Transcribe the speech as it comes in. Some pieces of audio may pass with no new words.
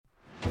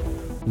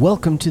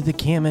Welcome to the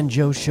Cam and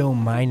Joe Show.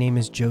 My name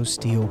is Joe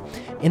Steele.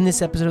 In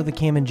this episode of the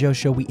Cam and Joe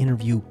Show, we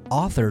interview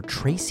author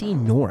Tracy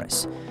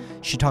Norris.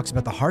 She talks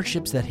about the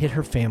hardships that hit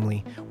her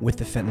family with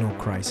the fentanyl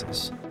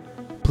crisis.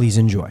 Please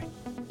enjoy.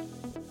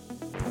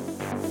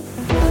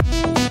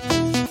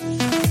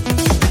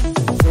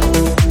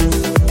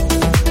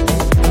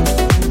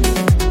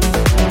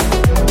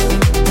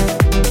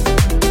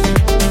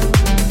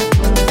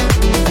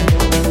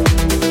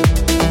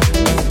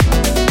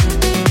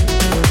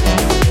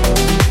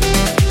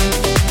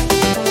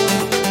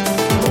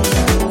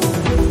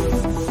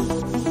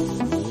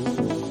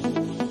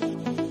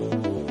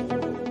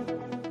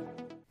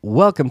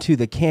 Welcome to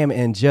the Cam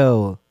and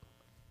Joe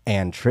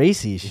and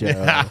Tracy show.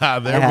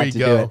 There we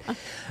go.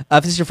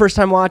 If this is your first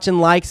time watching,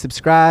 like,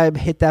 subscribe,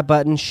 hit that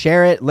button,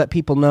 share it, let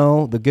people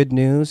know the good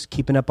news,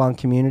 keeping up on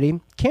community.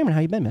 Cameron, how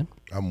you been, man?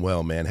 I'm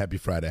well, man. Happy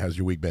Friday. How's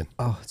your week been?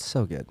 Oh, it's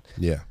so good.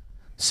 Yeah.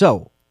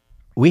 So,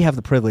 we have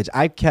the privilege.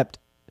 I've kept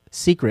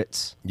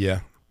secrets.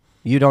 Yeah.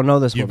 You don't know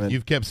this woman.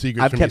 You've kept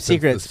secrets I've from kept me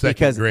secrets since the second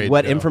because grade,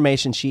 what Joe.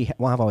 information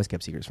well, I've always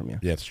kept secrets from you.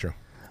 Yeah, it's true.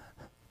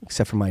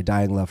 Except for my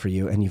dying love for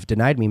you, and you've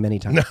denied me many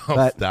times. No,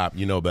 but, stop.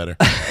 You know better.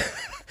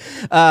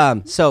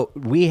 So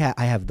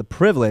I have the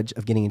privilege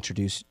of getting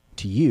introduced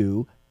to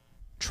you,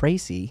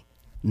 Tracy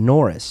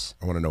Norris.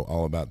 I want to know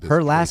all about this.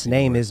 Her last Tracy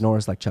name Norris. is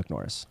Norris, like Chuck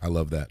Norris. I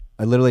love that.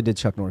 I literally did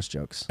Chuck Norris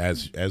jokes.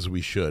 As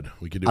we should.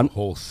 We could do a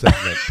whole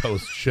segment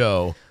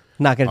post-show.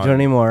 Not going to do it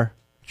anymore.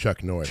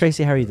 Chuck Norris.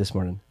 Tracy, how are you this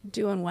morning?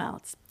 Doing well.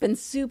 It's been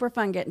super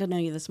fun getting to know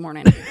you this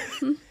morning.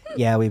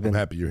 Yeah, we've I'm been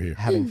happy you're here.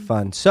 having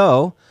fun.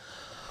 So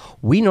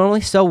we're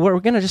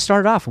going to just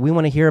start it off. We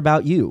want to hear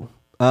about you.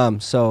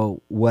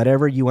 So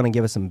whatever you want to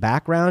give us some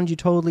background, you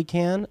totally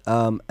can.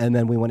 And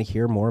then we want to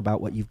hear more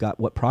about what you've got,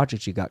 what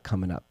projects you got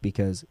coming up,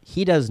 because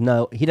he doesn't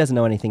know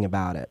anything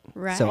about it.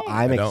 Right. So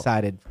I'm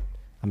excited.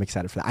 I'm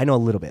excited for that. I know a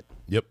little bit.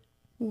 Yep.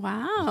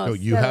 Wow. So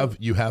you have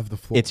the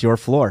floor. It's your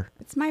floor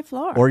It's my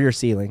floor. or your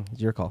ceiling.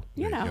 It's your call.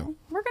 you There you know, go.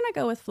 we're going to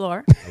go with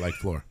floor. I like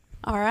floor.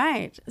 All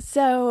right.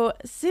 So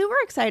super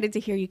excited to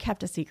hear you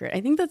kept a secret.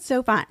 I think that's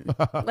so fun.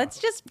 Let's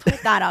just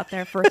put that out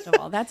there first of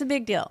all. That's a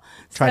big deal.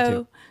 Try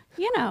so,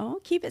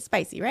 keep it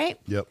spicy, right?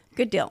 Yep.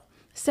 Good deal.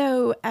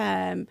 So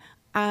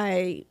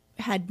I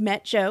had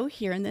met Joe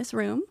here in this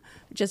room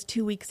just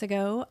 2 weeks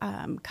ago,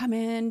 come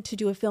in to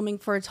do a filming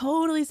for a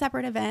totally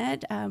separate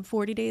event,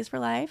 40 Days for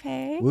Life.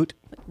 Hey. Woot.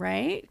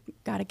 Right?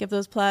 Got to give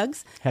those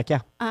plugs. Heck yeah.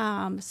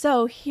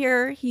 So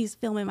here he's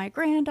filming my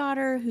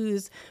granddaughter,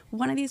 who's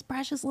one of these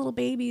precious little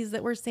babies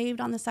that were saved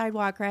on the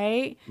sidewalk,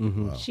 right?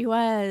 Mm-hmm. Wow. She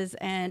was.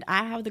 And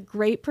I have the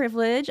great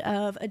privilege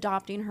of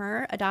adopting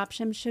her.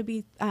 Adoption should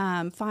be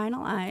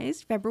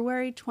finalized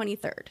February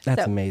 23rd.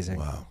 That's So- amazing.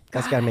 Wow.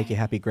 That's got to make you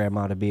happy,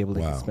 Grandma, to be able to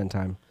Wow. spend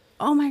time.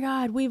 Oh my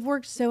God, we've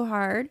worked so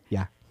hard.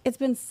 Yeah. It's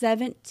been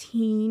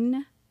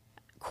 17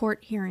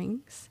 court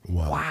hearings.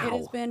 Wow. It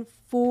has been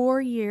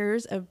 4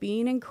 years of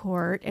being in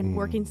court and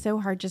working so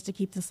hard just to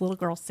keep this little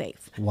girl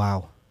safe.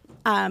 Wow.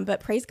 But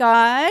praise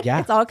God, Yeah,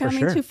 it's all for coming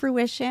sure. to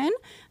fruition.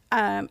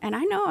 And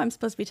I know I'm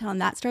supposed to be telling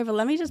that story, but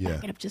let me just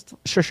back Yeah. it up just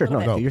a Sure.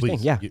 little No, bit. do your thing.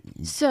 please. Yeah.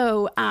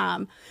 So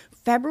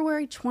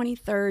February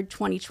 23rd,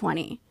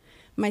 2020,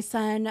 my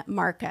son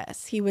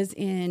Marcus, he was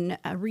in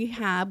a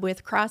rehab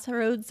with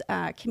Crossroads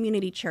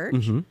Community Church,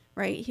 Mm-hmm.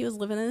 right? He was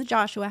living in the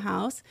Joshua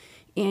house,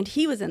 and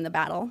he was in the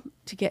battle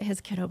to get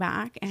his kiddo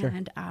back.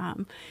 And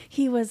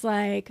he was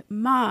like,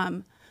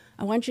 Mom,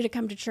 I want you to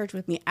come to church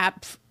with me.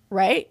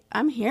 Right?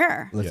 I'm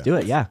here. Let's Yeah. do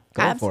it. Yeah.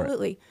 Go for it.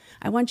 Absolutely.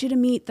 I want you to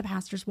meet the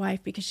pastor's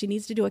wife because she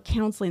needs to do a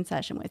counseling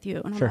session with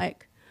you. And Sure. I'm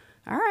like,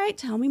 all right,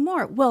 tell me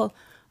more. Well,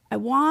 I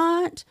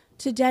want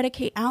to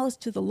dedicate Alice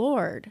to the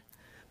Lord,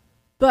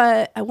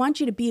 but I want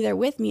you to be there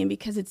with me. And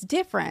because it's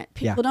different,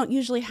 people don't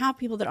usually have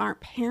people that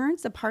aren't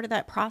parents a part of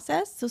that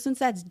process. So since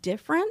that's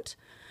different,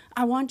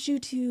 I want you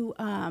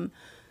to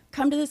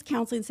come to this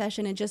counseling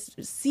session and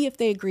just see if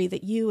they agree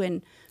that you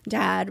and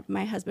Dad,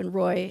 my husband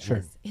Roy,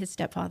 his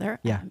stepfather,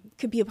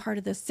 could be a part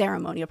of the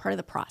ceremony, a part of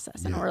the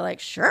process. And we're like,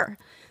 sure.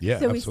 Yeah,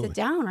 so we absolutely. sit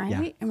down, right?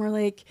 Yeah. And we're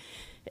like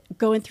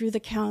going through the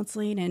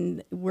counseling,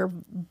 and we're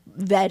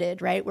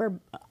vetted, right? We're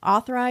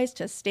authorized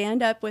to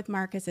stand up with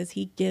Marcus as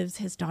he gives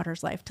his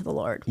daughter's life to the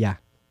Lord. Yeah.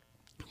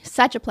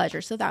 Such a pleasure.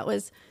 So that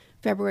was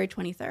February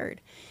 23rd.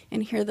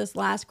 And here, this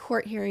last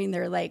court hearing,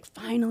 they're like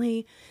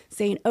finally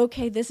saying,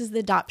 okay, this is the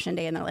adoption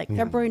day. And they're like,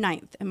 February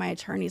 9th. And my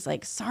attorney's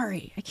like,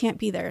 sorry, I can't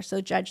be there. So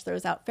the judge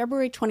throws out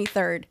February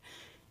 23rd.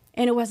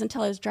 And it wasn't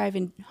until I was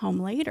driving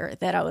home later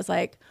that I was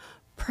like,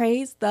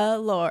 praise the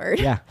Lord.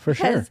 Yeah, for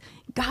sure. Because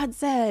God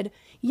said,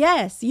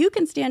 yes, you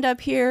can stand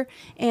up here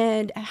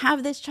and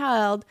have this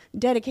child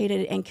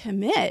dedicated and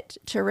commit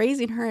to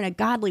raising her in a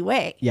godly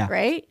way. Yeah.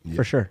 Right?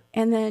 For sure.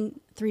 And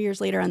then 3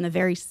 years later, on the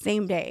very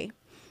same day,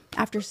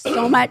 after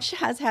so much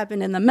has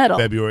happened in the middle,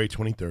 February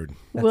 23rd.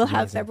 we'll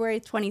have February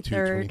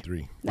 23rd.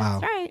 2/23. That's Wow.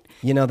 right.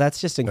 You know, that's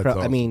just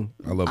incredible. awesome. I mean,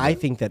 I love I that.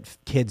 think that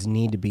kids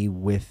need to be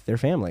with their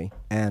family,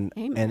 and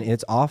Amen.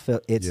 it's awful.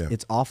 It's Yeah.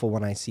 it's awful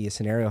when I see a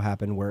scenario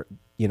happen where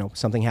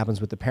something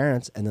happens with the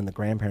parents, and then the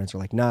grandparents are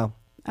like, no,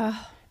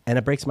 And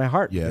it breaks my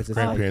heart. Yeah, because it's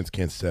grandparents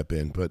can't step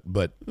in,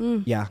 but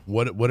yeah.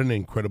 What an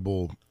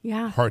incredible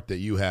heart that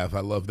you have.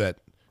 I love that.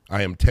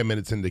 I am 10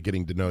 minutes into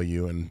getting to know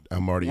you, and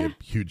I'm already a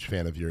huge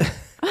fan of yours.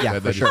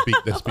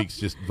 That speaks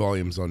just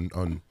volumes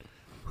on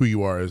who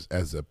you are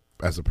as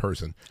a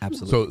person.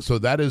 Absolutely. So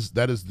that is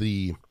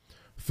the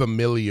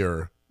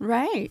familiar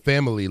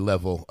family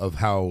level of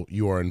how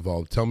you are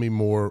involved. Tell me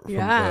more from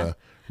the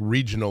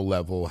regional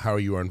level, how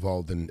you are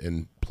involved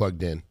and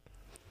plugged in.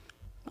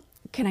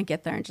 Can I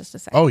get there in just a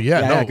second? Oh,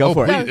 yeah. Go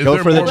for it. Please.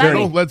 Go for the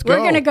journey. Let's go.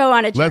 We're going to go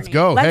on a journey. Let's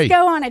go. Let's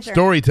go on a journey.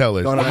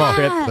 Storytellers. Going on a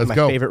trip. Let's my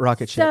go. favorite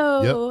rocket ship.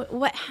 So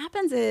what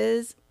happens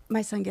is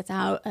my son gets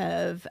out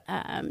of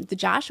the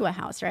Joshua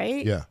house,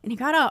 right? Yeah. And he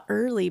got out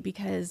early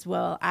because,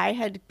 I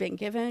had been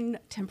given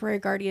temporary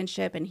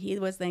guardianship and he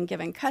was then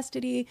given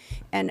custody,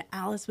 and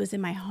Alice was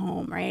in my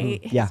home,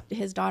 right?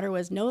 His daughter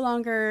was no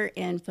longer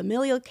in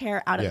familial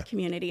care out of the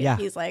community. Yeah.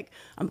 And he's like,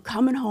 I'm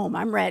coming home.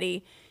 I'm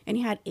ready. And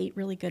he had 8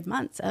 really good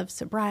months of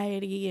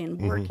sobriety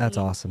and working. That's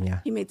awesome, yeah.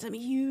 He made some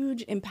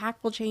huge,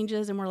 impactful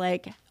changes, and we're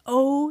like,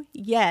 oh,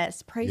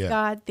 yes, praise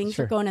God. Things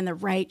are going in the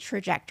right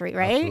trajectory,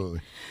 right?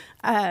 Absolutely.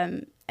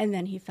 And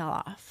then he fell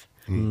off.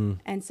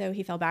 And so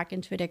he fell back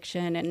into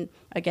addiction. And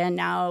again,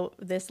 now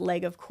this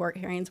leg of court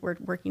hearings, we're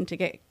working to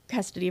get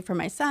custody for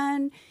my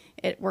son.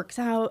 It works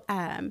out.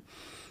 And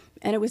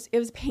it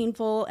was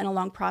painful and a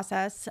long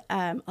process.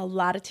 A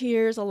lot of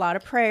tears, a lot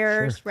of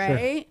prayers,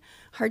 right?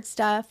 Hard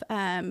stuff.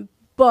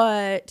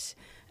 But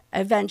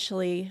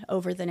eventually,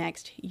 over the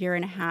next year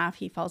and a half,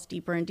 he falls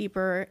deeper and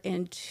deeper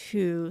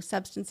into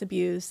substance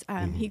abuse.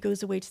 He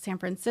goes away to San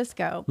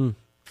Francisco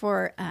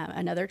for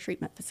another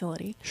treatment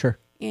facility. Sure.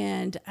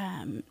 And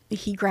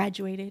he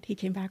graduated. He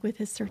came back with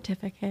his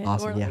certificate.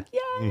 Awesome, We're like,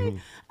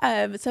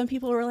 yay! Some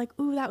people were like,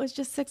 ooh, that was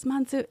just 6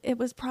 months. It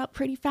was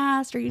pretty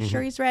fast. Are you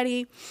sure he's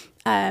ready?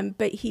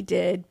 But he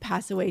did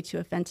pass away to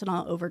a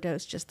fentanyl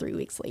overdose just 3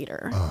 weeks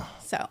later.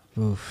 So,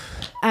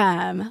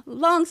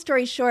 long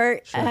story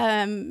short,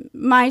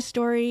 my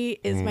story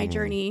is my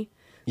journey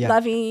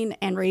loving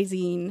and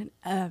raising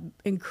an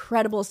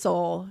incredible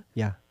soul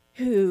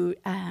who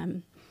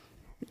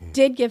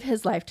did give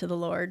his life to the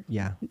Lord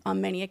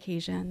on many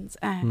occasions,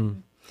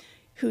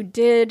 who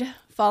did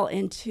fall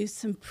into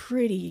some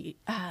pretty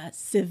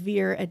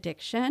severe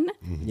addiction.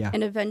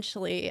 And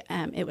eventually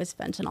it was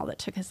fentanyl that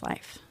took his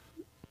life.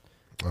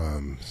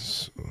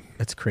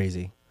 That's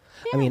crazy.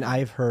 I mean,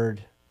 I've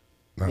heard...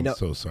 I'm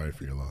so sorry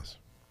for your loss.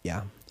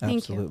 Yeah,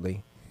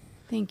 absolutely.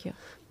 Thank you.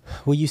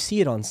 Well, you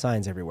see it on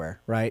signs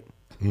everywhere, right?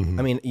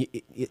 I mean,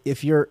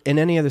 if you're in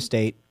any other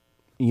state,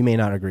 you may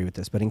not agree with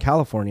this, but in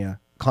California,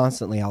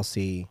 constantly I'll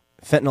see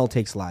fentanyl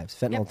takes lives,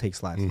 fentanyl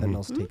takes lives,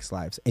 fentanyl takes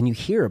lives. And you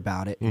hear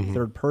about it in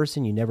third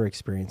person, you never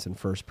experience in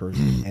first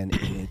person. And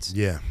it's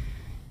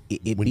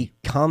it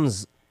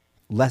becomes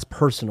less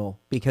personal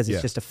because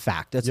it's just a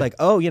fact. It's like,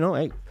 oh,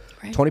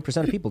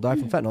 20% of people die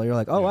from fentanyl. You're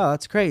like, oh, wow,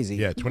 that's crazy.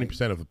 Yeah,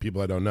 20% of the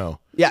people I don't know.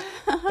 Yeah.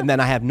 And then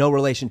I have no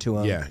relation to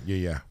them.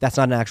 Yeah. That's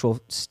not an actual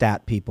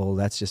stat, people.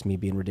 That's just me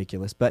being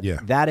ridiculous. But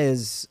that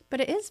is... But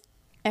it is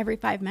every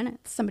 5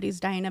 minutes. Somebody's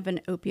dying of an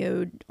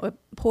opioid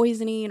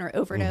poisoning or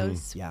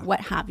overdose,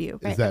 what have you,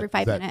 right? Every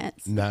 5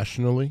 minutes.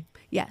 Nationally?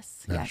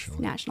 Yes,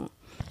 national.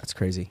 That's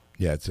crazy.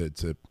 Yeah, it's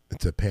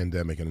a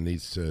pandemic, and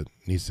it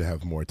needs to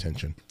have more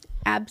attention.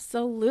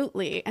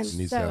 Absolutely. And it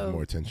needs to have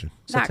more attention.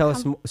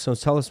 So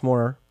tell us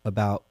more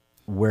about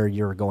where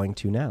you're going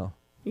to now.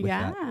 With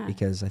that,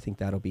 because I think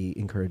that'll be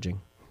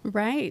encouraging.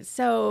 Right.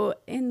 So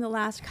in the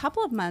last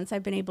couple of months,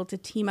 I've been able to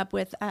team up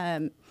with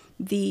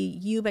the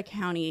Yuba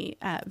County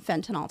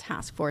Fentanyl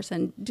Task Force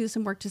and do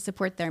some work to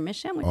support their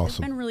mission, which has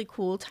been really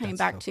cool, tying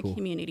back to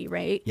community,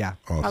 right? Yeah.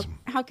 Awesome.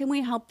 How can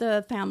we help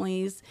the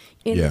families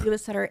in the Yuba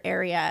Sutter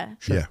area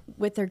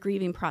with their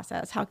grieving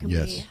process? How can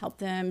we help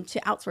them to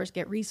outsource,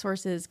 get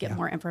resources, get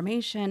more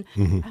information?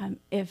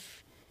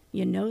 If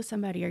you know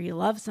somebody or you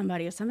love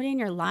somebody, if somebody in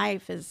your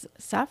life is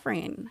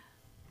suffering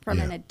from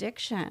an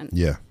addiction,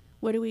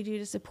 what do we do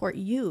to support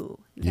you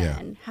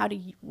then? How do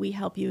we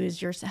help you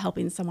as you're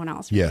helping someone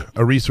else? Right? Yeah,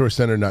 a resource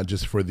center, not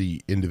just for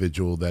the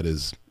individual that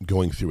is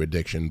going through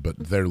addiction, but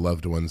their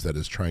loved ones that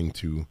is trying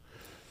to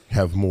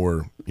have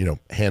more,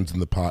 hands in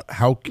the pot.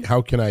 How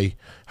can I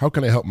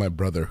help my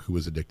brother who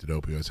is addicted to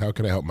opioids? How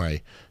can I help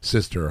my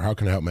sister? Or how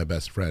can I help my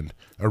best friend?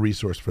 A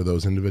resource for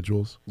those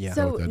individuals. Yeah,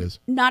 so what that is.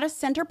 Not a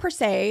center per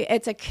se.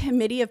 It's a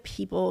committee of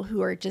people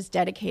who are just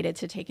dedicated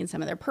to taking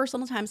some of their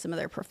personal time, some of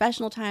their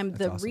professional time,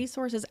 the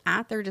resources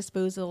at their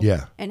disposal.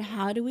 Yeah. And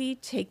how do we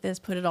take this,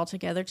 put it all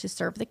together to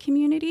serve the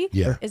community?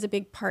 Is a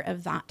big part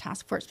of that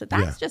task force. But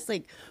that's just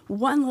like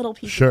one little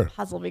piece of the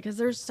puzzle, because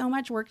there's so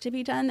much work to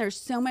be done. There's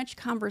so much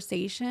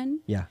conversation.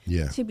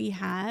 To be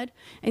had.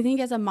 I think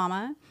as a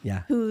mama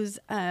who's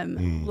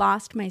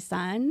lost my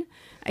son,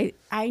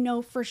 I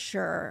know for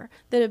sure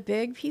that a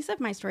big piece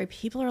of my story,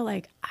 people are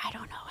like, I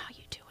don't know how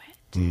you do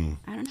it.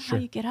 I don't know how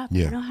you get up.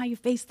 I don't know how you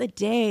face the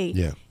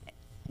day.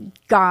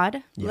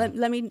 God,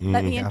 let me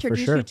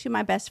introduce you to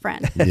my best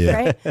friend.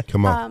 Right?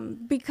 Come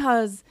on.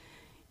 Because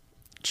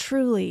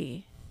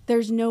truly,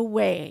 there's no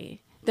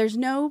way,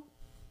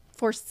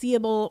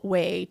 foreseeable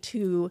way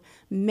to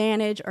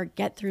manage or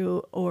get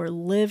through or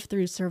live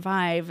through,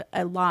 survive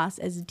a loss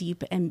as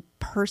deep and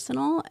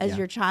personal as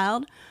your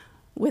child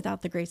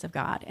without the grace of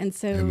God. And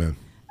so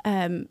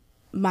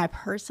my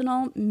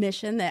personal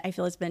mission that I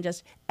feel has been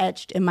just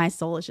etched in my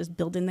soul is just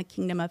building the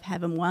kingdom of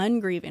heaven,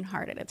 one grieving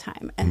heart at a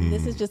time. And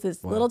this is just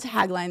this little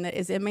tagline that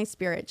is in my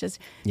spirit. Just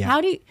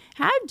how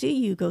do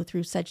you go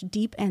through such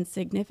deep and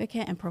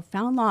significant and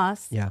profound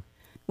loss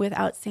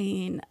without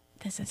saying,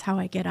 this is how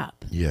I get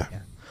up? Yeah.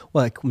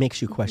 Well, it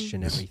makes you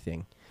question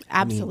everything.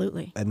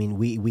 Absolutely. I mean,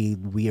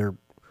 we are,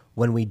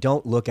 when we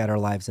don't look at our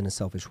lives in a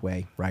selfish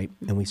way, right?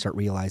 And we start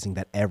realizing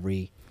that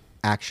every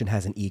action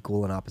has an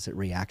equal and opposite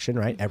reaction,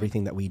 right?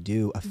 Everything that we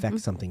do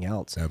affects something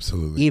else.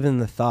 Absolutely. Even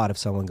the thought of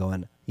someone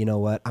going, you know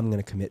what, I'm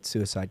going to commit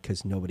suicide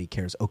because nobody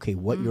cares. Okay,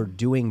 what you're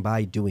doing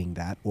by doing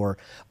that, or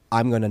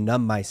I'm going to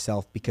numb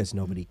myself because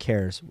nobody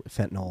cares,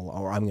 fentanyl,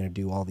 or I'm going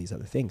to do all these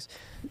other things.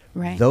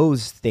 Right.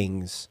 Those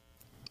things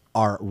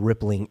are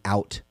rippling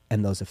out,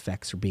 and those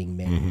effects are being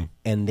made,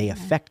 and they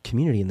affect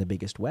community in the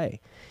biggest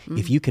way.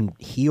 If you can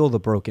heal the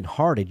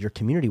brokenhearted, your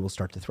community will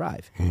start to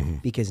thrive,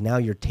 because now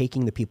you're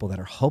taking the people that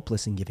are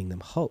hopeless and giving them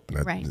hope.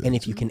 Right. And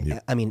if you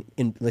can, I mean,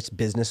 let's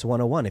business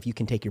 101, if you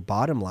can take your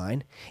bottom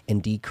line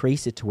and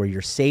decrease it to where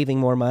you're saving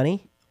more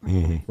money,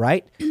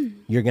 right?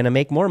 You're going to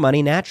make more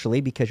money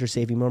naturally because you're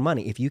saving more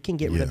money. If you can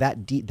get rid of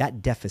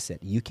that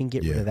deficit, you can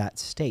get rid of that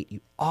state, you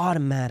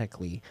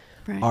automatically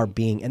are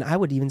being, and I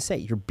would even say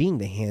you're being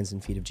the hands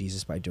and feet of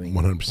Jesus by doing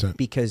 100%.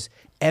 Because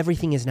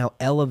everything is now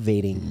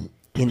elevating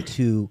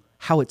into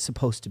how it's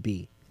supposed to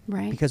be.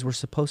 Right. Because we're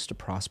supposed to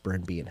prosper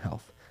and be in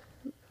health.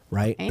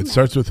 Right? Amen. It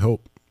starts with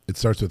hope. It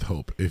starts with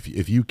hope.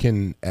 If you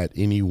can, at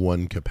any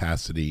one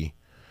capacity,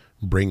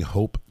 bring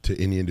hope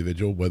to any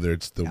individual, whether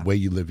it's the way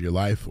you live your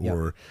life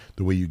or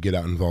the way you get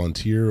out and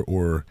volunteer,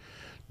 or,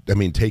 I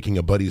mean, taking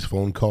a buddy's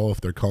phone call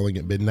if they're calling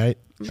at midnight.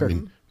 Sure. I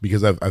mean,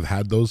 because I've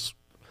had those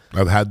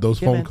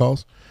phone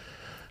calls.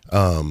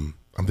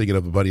 I'm thinking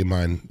of a buddy of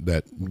mine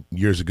that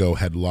years ago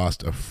had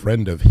lost a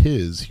friend of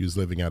his. He was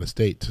living out of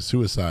state to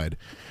suicide,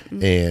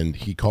 and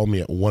he called me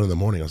at 1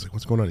 a.m. I was like,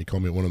 "What's going on?" He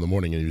called me at 1 a.m,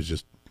 and he was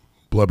just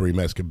blubbery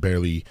mess, could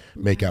barely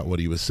make out what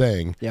he was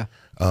saying. Yeah.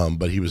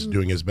 But he was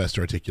doing his best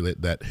to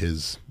articulate that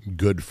his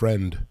good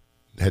friend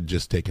had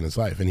just taken his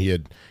life, and he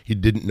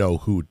didn't know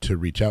who to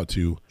reach out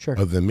to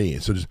other than me.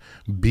 So just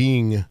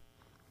being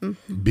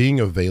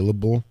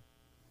available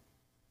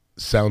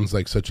sounds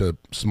like such a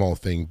small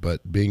thing,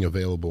 but being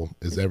available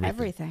is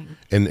everything.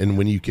 And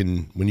when you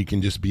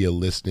can just be a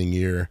listening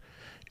ear,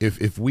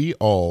 if we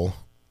all,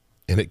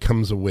 and it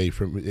comes away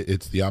from,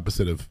 it's the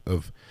opposite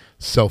of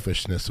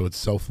selfishness, so it's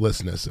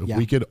selflessness. If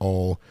we could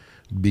all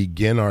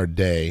begin our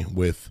day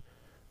with,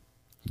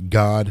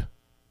 God,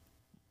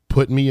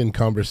 put me in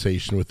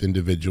conversation with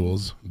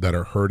individuals that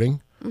are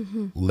hurting.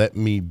 Let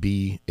me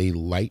be a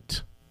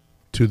light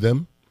to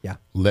them.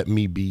 Let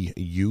me be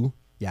you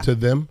to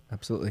them.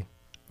 Absolutely.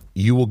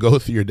 You will go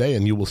through your day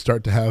and you will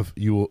start to have,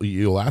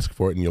 you'll ask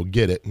for it and you'll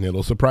get it, and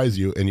it'll surprise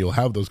you, and you'll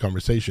have those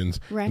conversations.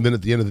 Right. And then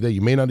at the end of the day,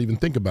 you may not even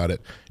think about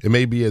it. It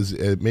may be as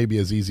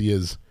easy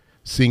as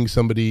seeing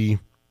somebody.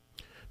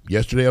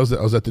 Yesterday, I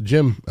was at the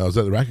gym. I was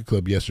at the racket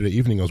club yesterday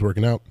evening. I was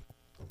working out.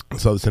 I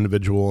saw this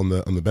individual on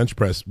the bench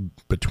press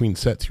between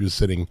sets. He was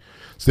sitting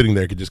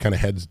there, could just kind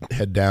of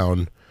head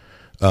down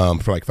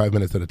for like 5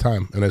 minutes at a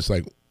time. And I just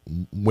like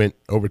went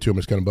over to him,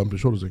 just kind of bumped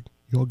his shoulders, like,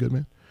 "You all good,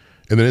 man?"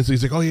 And then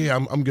he's like, "Oh yeah,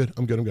 I'm good.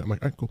 I'm like, "All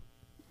right, cool."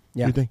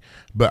 Yeah. What do you think?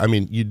 But I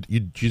mean, you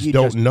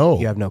don't know.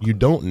 You have no clue. You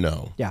don't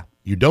know. Yeah.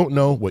 You don't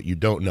know what you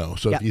don't know.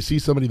 So if you see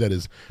somebody that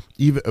is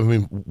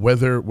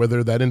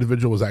whether that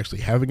individual was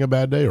actually having a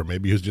bad day, or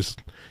maybe he's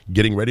just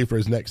getting ready for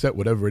his next set,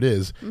 whatever it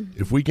is,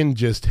 if we can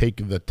just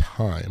take the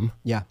time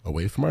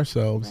away from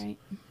ourselves,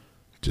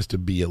 just to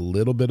be a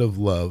little bit of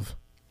love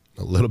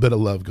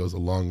goes a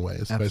long way,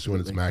 especially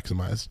when it's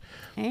maximized.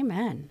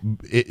 Amen.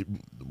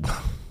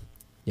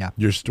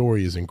 Your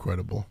story is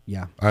incredible.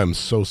 Yeah. I am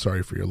so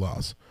sorry for your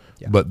loss.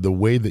 Yeah. But the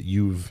way that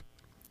you've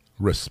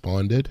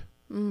responded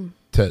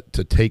to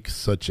take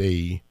such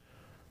a,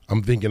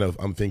 I'm thinking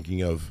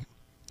of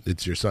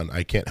it's your son.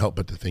 I can't help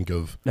but to think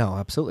of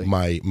absolutely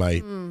my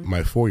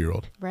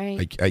 4-year-old.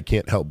 Right. I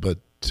can't help but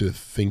to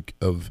think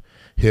of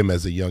him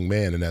as a young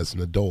man and as an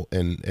adult,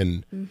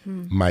 and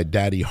my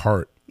daddy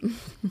heart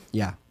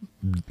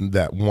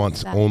that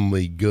wants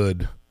only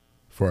good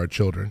for our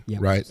children.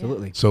 Right.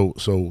 Absolutely.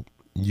 So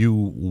you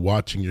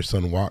watching your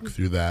son walk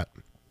through that,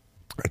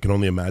 I can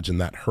only imagine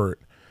that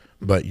hurt,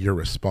 but your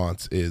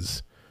response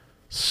is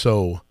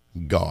so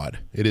God.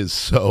 It is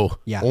so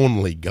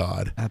only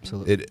God.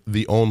 Absolutely.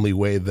 The only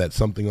way that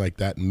something like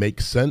that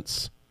makes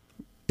sense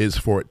is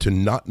for it to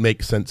not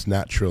make sense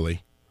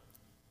naturally.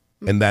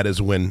 And that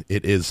is when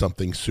it is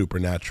something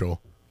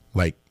supernatural,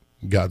 like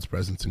God's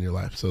presence in your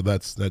life. So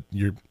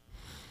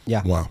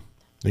wow,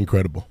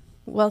 incredible.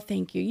 Well,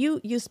 thank you.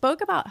 You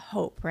spoke about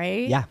hope,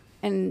 right? Yeah.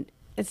 And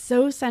it's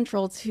so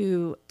central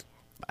to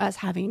us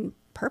having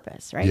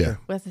purpose, right? Yeah.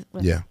 With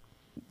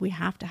we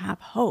have to have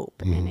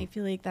hope. And I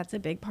feel like that's a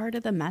big part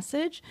of the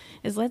message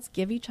is let's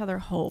give each other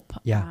hope.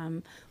 Yeah.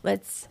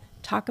 Let's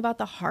talk about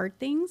the hard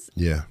things.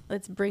 Yeah.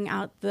 Let's bring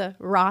out the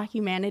raw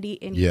humanity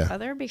in Yeah. each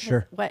other, because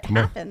Sure. what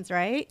happens,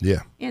 right?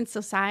 Yeah. In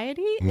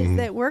society is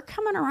that we're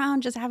coming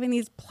around just having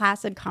these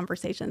placid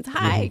conversations.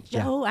 Hi,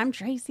 Joe, I'm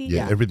Tracy.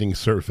 Yeah. Everything's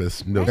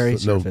surface. No, Very no,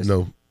 surface.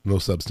 no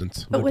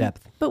substance. But No when,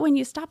 depth. But when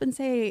you stop and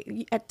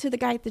say to the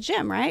guy at the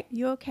gym, right?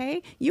 You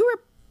okay? You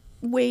were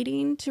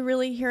waiting to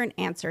really hear an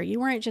answer. You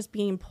weren't just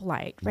being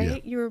polite,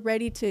 right? Yeah. You were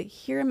ready to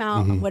hear him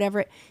out,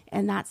 whatever.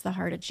 And that's the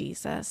heart of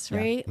Jesus,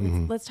 right?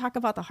 Let's talk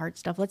about the hard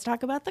stuff. Let's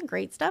talk about the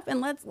great stuff, and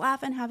let's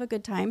laugh and have a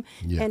good time.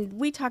 Yeah. And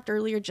we talked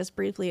earlier, just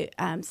briefly,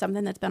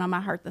 something that's been on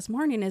my heart this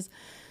morning is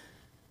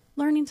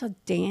learning to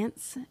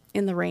dance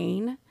in the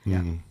rain.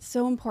 Yeah.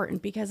 So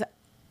important, because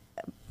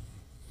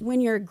when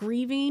you're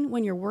grieving,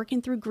 when you're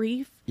working through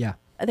grief, Yeah.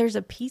 there's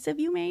a piece of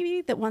you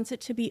maybe that wants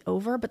it to be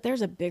over, but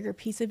there's a bigger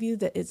piece of you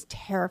that is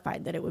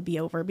terrified that it would be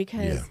over,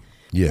 because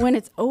Yeah. when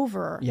it's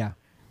over, Yeah.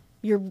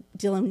 you're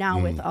dealing now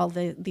with all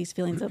these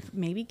feelings of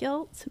maybe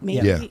guilt,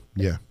 maybe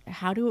Yeah.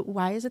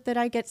 why is it that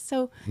I get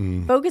so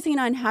focusing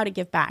on how to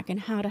give back and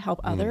how to help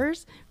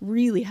others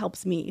really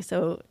helps me.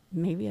 So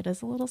maybe it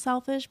is a little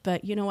selfish,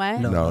 but you know what?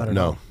 No. No, not at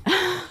no. all.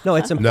 No,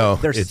 it's important. No,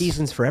 There's it's-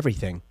 seasons for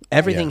everything.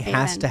 Everything Yeah.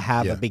 has Amen. to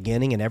have Yeah. a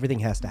beginning, and everything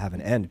has to have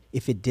an end.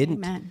 If it didn't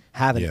Amen.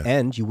 have an Yeah.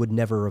 end, you would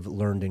never have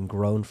learned and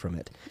grown from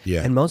it.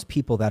 Yeah. And most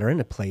people that are in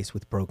a place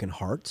with broken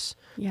hearts,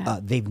 Yeah.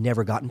 they've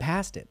never gotten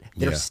past it.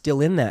 They're Yeah.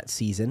 still in that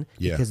season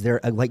Yeah. because they're,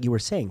 like you were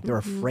saying, they're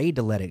afraid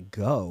to let it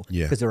go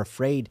Yeah. because they're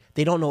afraid.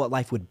 They don't know what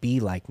life would be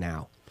like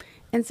now.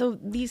 And so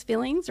these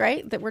feelings,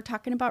 right, that we're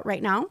talking about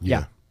right now,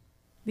 Yeah.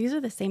 these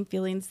are the same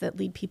feelings that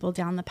lead people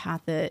down the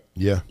path that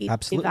Yeah.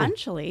 Absolutely.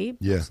 eventually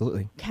Yeah.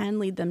 Absolutely. can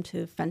lead them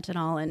to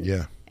fentanyl and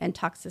Yeah. and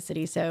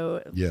toxicity.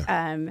 So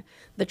Yeah.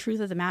 the truth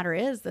of the matter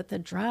is that the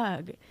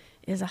drug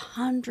is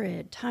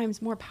 100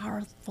 times more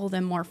powerful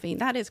than morphine.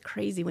 That is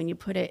crazy when you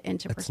put it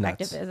into That's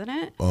perspective, nuts. isn't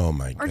it? Oh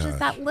my Or god. just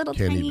that little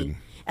Can't tiny. even.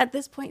 At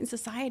this point in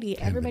society,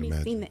 even everybody's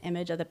imagine. seen the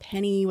image of the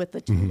penny with the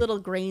two little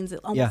grains,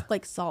 almost Yeah.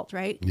 like salt,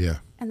 right? Yeah.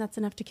 And that's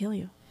enough to kill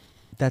you.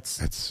 That's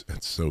That's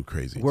so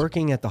crazy.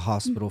 working at the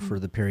hospital for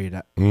the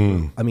period.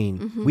 I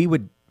mean, we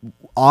would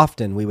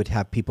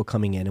have people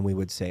coming in and we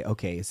would say,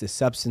 okay, is this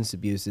substance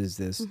abuse? Is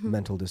this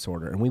mental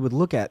disorder? And we would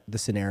look at the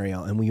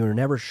scenario and we were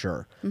never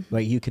sure.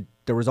 Like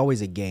there was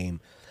always a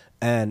game.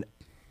 And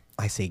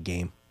I say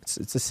game,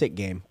 it's a sick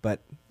game,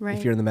 but Right.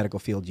 if you're in the medical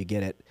field, you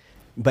get it.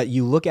 But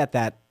you look at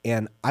that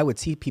and I would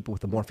see people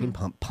with the morphine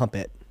pump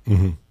it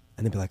and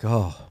they'd be like,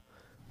 oh,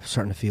 I'm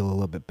starting to feel a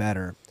little bit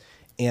better.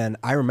 And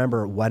I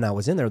remember when I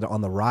was in there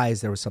on the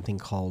rise, there was something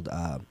called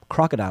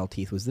crocodile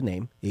teeth was the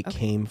name. It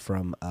came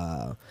from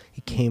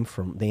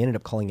they ended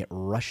up calling it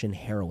Russian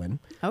heroin.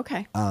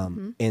 Okay.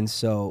 And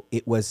so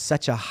it was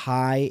such a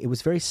high, it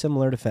was very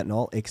similar to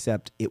fentanyl,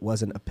 except it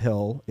wasn't a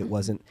pill. It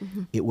wasn't,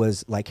 it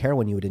was like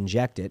heroin, you would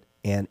inject it.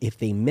 And if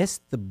they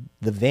missed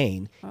the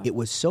vein, it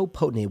was so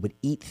potent, it would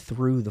eat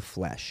through the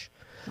flesh.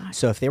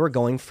 So if they were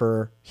going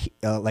for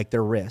like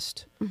their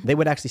wrist, they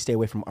would actually stay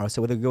away from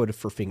so they would go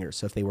for fingers.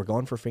 So if they were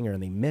going for finger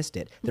and they missed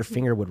it, their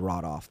finger would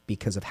rot off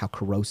because of how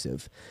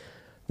corrosive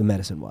the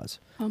medicine was.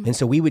 And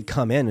so we would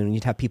come in and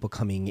you'd have people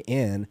coming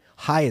in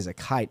high as a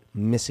kite,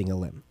 missing a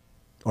limb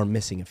or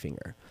missing a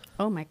finger.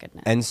 Oh my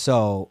goodness. And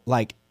so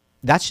like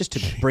that's just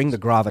to bring the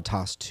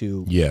gravitas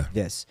to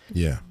this.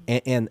 Yeah.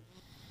 And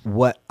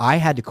what I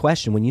had to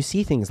question when you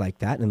see things like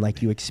that and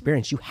like you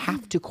experience, you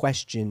have to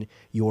question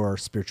your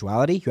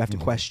spirituality. You have to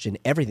question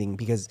everything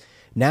because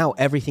now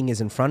everything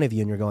is in front of you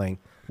and you're going,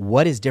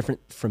 what is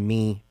different from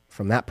me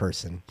from that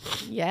person?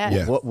 Yes.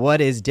 Yeah. What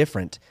is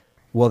different?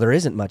 Well, there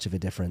isn't much of a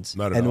difference.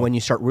 Not at and all. when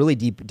you start really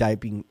deep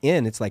diving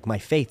in, it's like my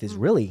faith is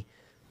really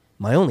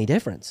my only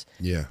difference.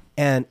 Yeah.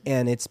 And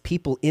it's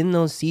people in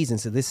those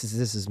seasons. So this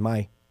is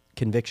my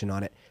conviction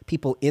on it.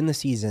 People in the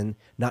season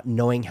not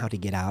knowing how to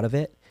get out of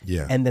it.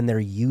 Yeah. And then they're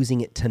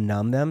using it to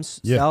numb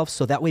themselves.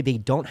 So that way they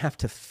don't have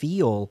to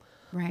feel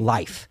Right.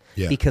 life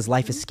Yeah. because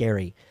life is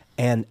scary.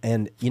 And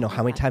you know,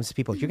 how many times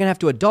people, you're going to have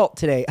to adult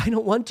today. I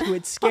don't want to.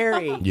 It's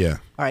scary. Yeah.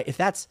 All right. If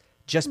that's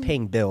just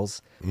paying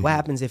bills, what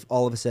happens if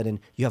all of a sudden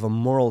you have a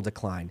moral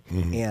decline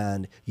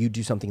and you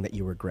do something that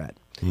you regret?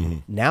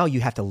 Now you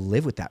have to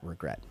live with that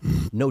regret.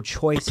 No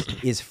choice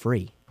is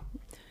free.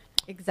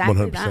 Exactly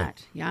 100%.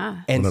 that.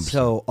 Yeah. And 100%.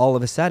 so all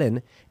of a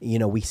sudden, you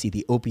know, we see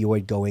the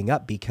opioid going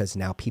up because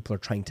now people are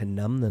trying to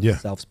numb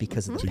themselves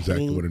because of the That's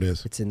exactly pain what it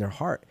is. It's in their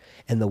heart.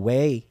 And the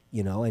way,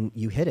 you know, and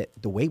you hit it,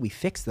 the way we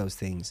fix those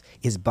things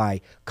is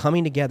by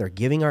coming together,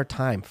 giving our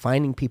time,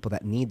 finding people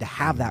that need to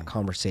have that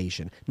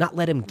conversation, not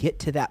let them get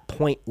to that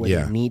point where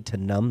Yeah. they need to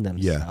numb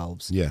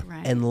themselves Yeah.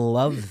 Right. and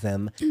love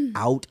them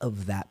out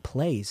of that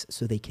place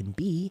so they can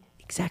be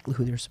exactly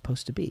who they're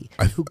supposed to be,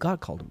 who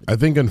God called them to be. I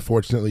think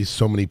unfortunately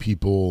so many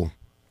people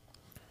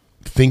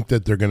think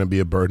that they're going to be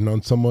a burden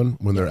on someone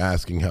when they're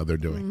asking how they're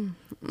doing.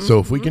 So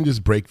if we can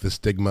just break the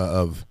stigma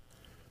of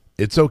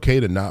it's okay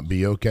to not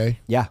be okay.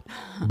 Yeah.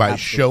 By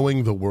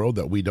showing the world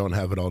that we don't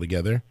have it all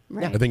together.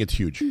 Right. I think it's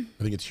huge.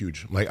 I think it's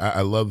huge. Like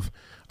I love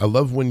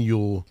when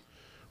you'll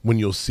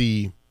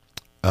see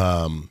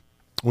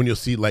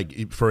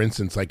like, for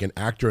instance, like an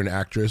actor and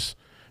actress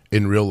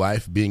in real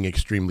life being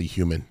extremely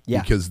human.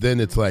 Yeah. Because then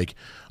it's like,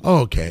 oh,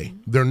 okay,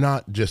 they're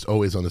not just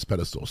always on this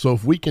pedestal. So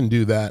if we can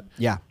do that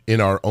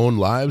in our own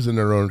lives, in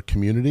our own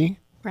community,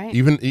 right.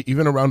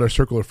 even around our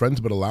circle of friends,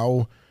 but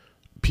allow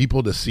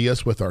people to see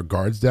us with our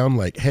guards down,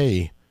 like,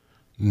 hey,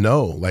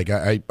 no, like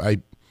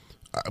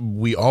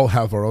we all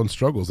have our own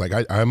struggles. Like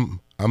I'm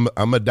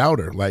a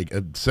doubter. Like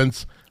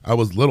since I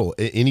was little,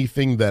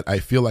 anything that I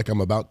feel like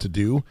I'm about to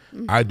do,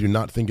 I do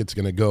not think it's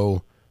going to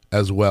go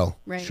as well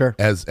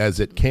as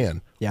it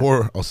can,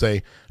 or I'll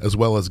say as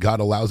well as God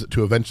allows it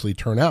to eventually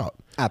turn out.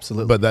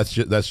 Absolutely. But that's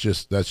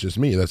just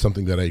me. That's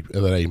something that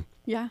I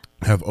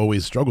have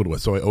always struggled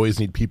with. So I always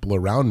need people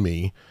around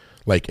me,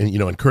 like, and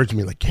encouraging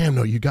me, like, Cam,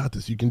 no, you got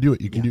this. You can do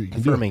it. You can do it. You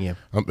can affirming do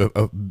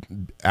it.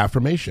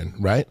 Affirmation,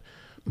 right?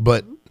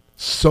 But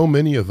so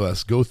many of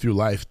us go through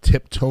life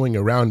tiptoeing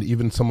around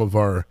even some of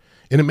our,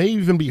 and it may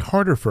even be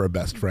harder for a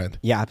best friend.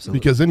 Yeah, absolutely.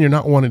 Because then you're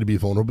not wanting to be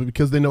vulnerable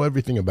because they know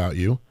everything about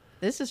you.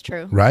 This is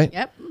true. Right?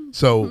 Yep.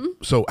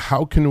 So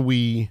how can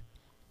we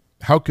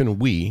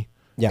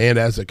and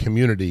as a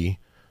community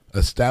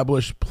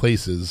establish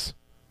places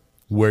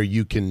where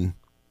you can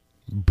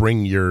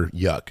bring your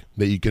yuck,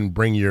 that you can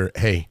bring your,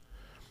 hey,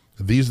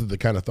 these are the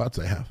kind of thoughts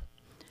I have.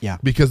 Yeah.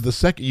 Because the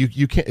second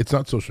you can't, it's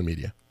not social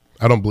media.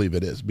 I don't believe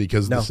it is,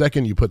 because the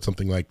second you put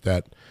something like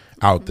that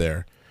out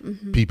there,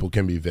 people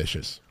can be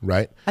vicious,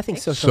 right? I think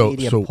social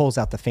media pulls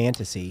out the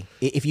fantasy.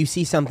 If you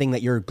see something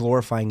that you're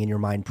glorifying in your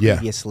mind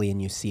previously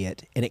and you see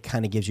it, and it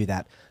kind of gives you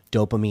that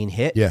dopamine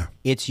hit,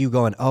 it's you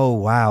going, oh,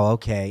 wow,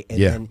 okay.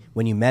 And then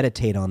when you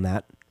meditate on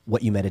that,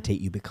 what you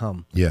meditate, you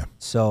become. Yeah.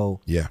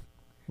 So,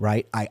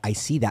 right, I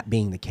see that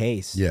being the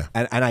case. Yeah.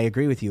 And I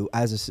agree with you.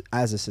 As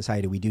a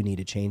society, we do need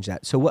to change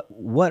that. So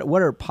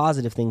what are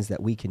positive things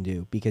that we can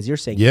do? Because you're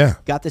saying,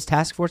 got this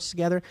task force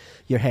together.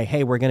 You're,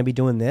 hey, we're going to be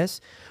doing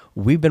this.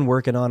 We've been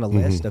working on a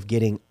list of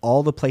getting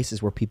all the places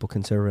where people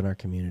can serve in our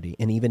community.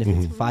 And even if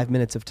it's 5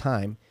 minutes of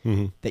time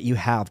that you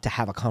have to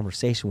have a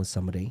conversation with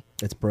somebody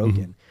that's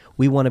broken,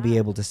 we want to be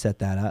able to set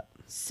that up.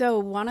 So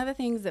one of the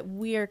things that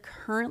we are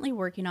currently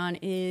working on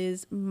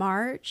is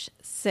March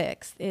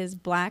 6th is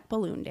Black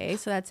Balloon Day.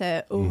 So that's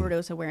a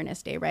overdose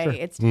awareness day, right?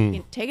 It's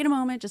taking a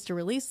moment just to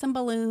release some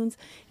balloons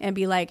and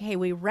be like, hey,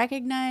 we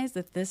recognize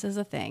that this is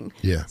a thing.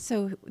 Yeah.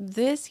 So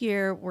this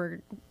year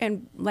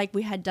and like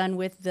we had done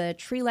with the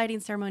tree lighting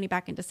ceremony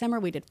back in December,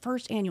 we did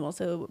first annual.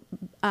 So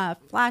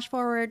flash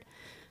forward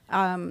the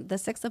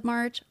 6th of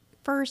March,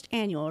 first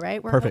annual,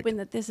 right? We're hoping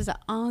that this is an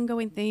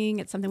ongoing thing.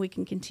 It's something we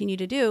can continue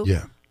to do.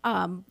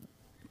 Yeah.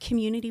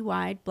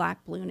 Community-wide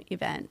Black Balloon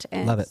event.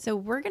 And love it. So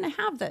we're going to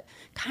have the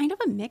kind of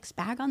a mixed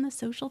bag on the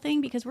social thing,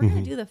 because we're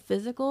going to do the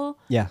physical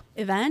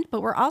event,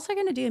 but we're also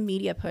going to do a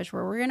media push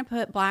where we're going to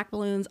put black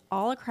balloons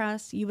all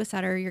across Yuba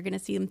Sutter. You're going to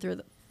see them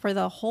for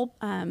the whole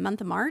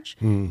month of March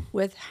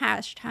with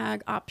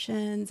hashtag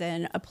options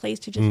and a place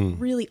to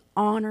just really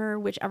honor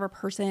whichever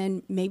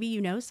person.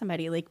 Maybe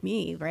somebody like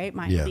me, right?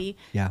 Mine would be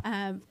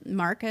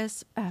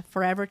Marcus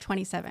Forever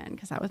 27,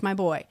 because that was my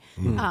boy.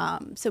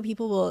 So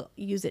people will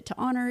use it to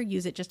honor,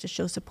 use it just to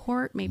show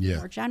support, maybe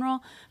more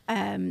general.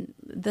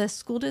 The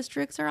school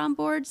districts are on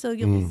board, so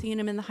you'll be seeing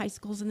them in the high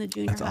schools and the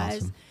junior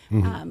highs,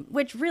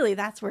 which really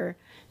that's where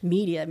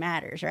media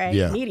matters, right?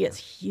 Yeah. Media is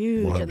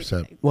huge.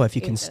 100%. Well, if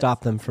you can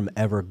stop them from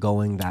ever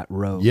going that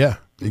road,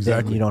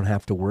 exactly, then you don't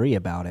have to worry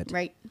about it.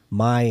 Right.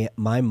 My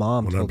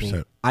mom 100%. Told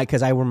me,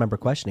 because I remember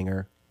questioning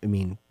her. I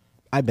mean,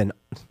 I've been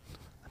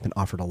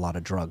offered a lot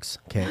of drugs.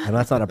 Okay, and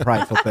that's not a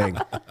prideful thing.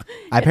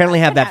 I apparently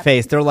have that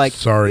face. They're like,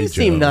 sorry, you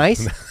Joe. seem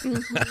nice.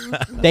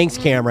 Thanks,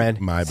 Cameron.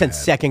 My Since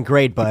bad. second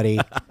grade, buddy.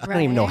 I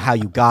don't even know how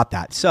you got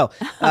that. So,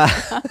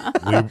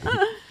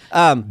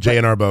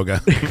 J&R Boga.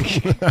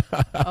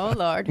 Oh,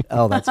 Lord.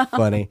 Oh, that's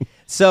funny.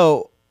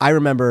 So I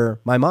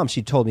remember my mom,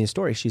 she told me a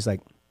story. She's like,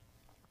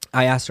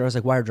 I asked her, I was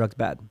like, why are drugs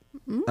bad?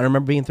 I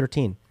remember being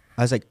 13.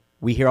 I was like,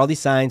 we hear all these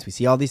signs, we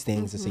see all these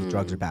things that say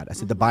drugs are bad. I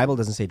said, the Bible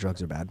doesn't say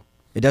drugs are bad.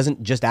 It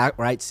doesn't just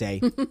outright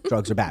say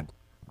drugs are bad.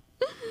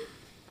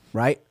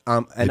 Right?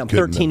 And I'm a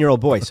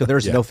 13-year-old boy, so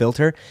there's no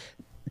filter.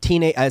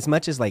 As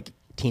much as like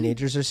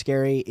teenagers are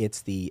scary,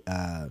 it's the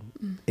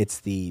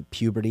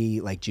puberty,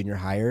 like junior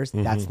hires.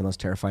 That's the most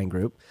terrifying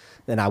group.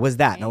 And I was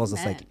that. And I was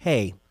just like,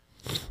 hey,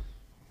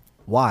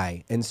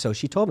 why? And so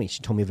she told me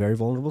a very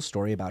vulnerable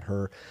story about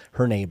her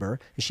neighbor.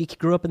 She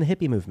grew up in the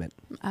hippie movement.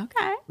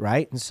 Okay.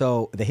 Right? And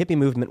so the hippie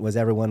movement was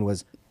everyone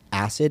was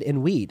acid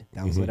and weed.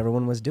 That was what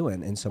everyone was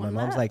doing. And so my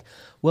mom's like,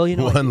 well, you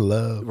know, one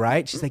love.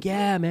 Right? She's like,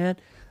 yeah, man.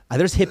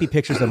 There's hippie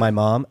pictures of my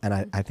mom, and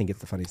I think it's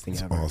the funniest thing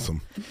ever.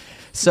 Awesome.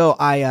 So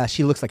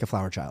she looks like a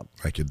flower child.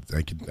 I could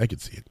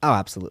see it. Oh,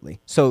 absolutely.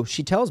 So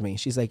she tells me,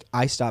 she's like,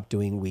 I stopped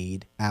doing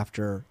weed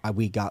after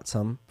we got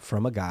some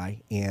from a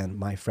guy, and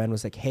my friend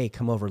was like, hey,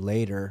 come over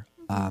later.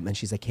 And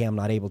she's like, hey, I'm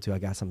not able to. I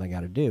got something I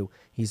got to do.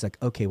 He's like,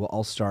 okay, well,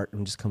 I'll start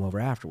and just come over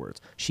afterwards.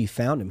 She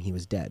found him. He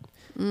was dead.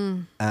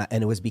 And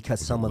it was because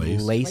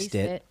someone laced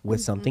it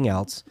with something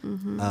else.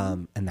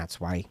 And that's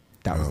why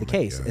that was the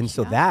case. Gosh. And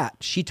so that,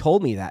 she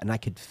told me that, and I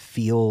could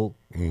feel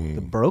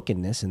the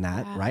brokenness in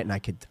that, right? And I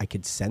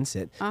could sense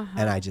it.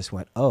 And I just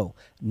went, oh,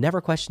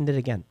 never questioned it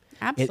again.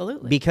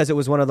 Absolutely. Because it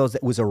was one of those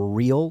that was a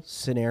real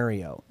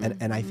scenario.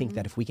 And I think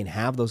that if we can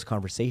have those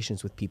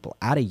conversations with people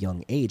at a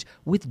young age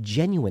with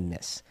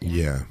genuineness,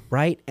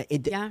 right?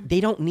 They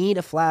don't need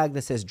a flag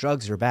that says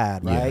drugs are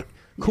bad, right?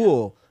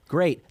 Cool,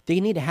 great. They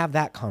need to have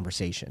that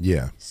conversation.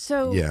 Yeah.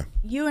 So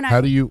you and I.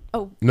 How do you?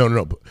 Oh.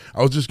 No.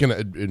 I was just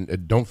going to,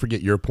 don't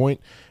forget your point.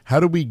 How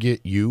do we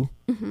get you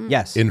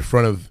yes, in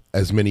front of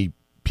as many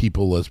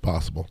people as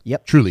possible?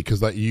 Yep. Truly,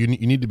 because like, you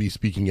need to be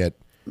speaking at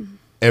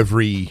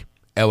every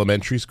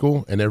elementary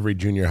school and every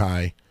junior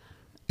high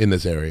in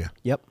this area.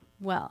 Yep.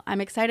 Well,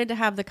 I'm excited to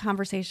have the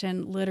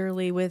conversation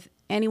literally with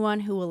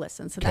anyone who will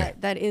listen. So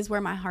that is where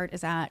my heart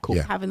is at.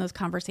 Cool. Having those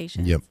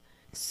conversations. Yep.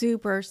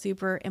 Super,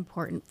 super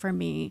important for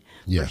me,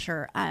 for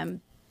sure.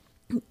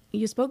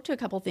 You spoke to a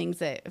couple things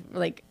that,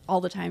 like,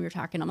 all the time you're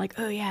talking, I'm like,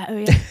 oh yeah.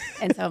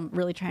 And so I'm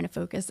really trying to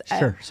focus.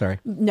 Sure, sorry.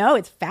 No,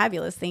 it's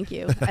fabulous. Thank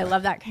you. I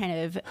love that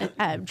kind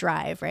of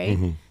drive, right?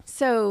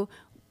 So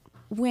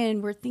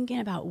when we're thinking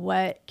about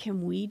what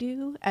can we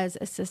do as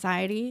a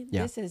society,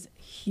 this is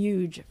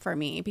huge for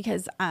me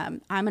because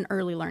I'm an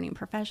early learning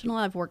professional.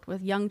 I've worked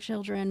with young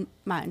children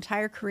my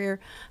entire career,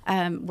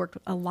 worked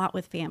a lot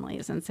with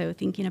families. And so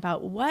thinking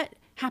about what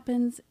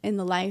happens in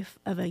the life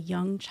of a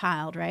young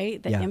child,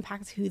 right, that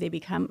impacts who they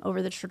become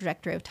over the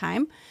trajectory of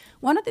time.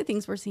 One of the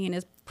things we're seeing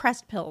is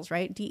pressed pills,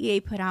 right? DEA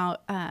put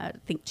out, I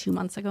think 2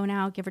 months ago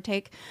now, give or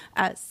take,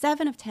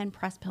 7 of 10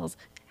 pressed pills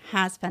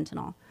has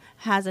fentanyl.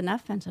 Has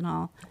enough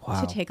fentanyl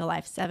to take a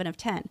life. 7 of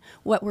 10.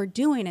 What we're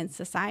doing in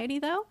society,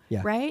 though,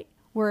 right?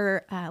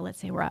 We're let's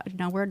say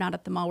we're not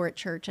at the mall, we're at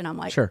church, and I'm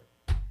like, sure,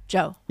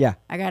 Joe,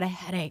 I got a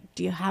headache.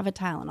 Do you have a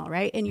Tylenol,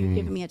 right? And you're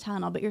giving me a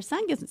Tylenol, but your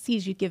son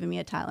sees you giving me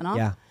a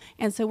Tylenol,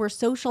 and so we're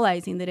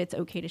socializing that it's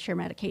okay to share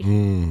medication.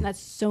 And that's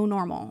so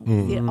normal.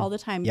 You see it all the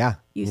time.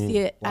 You see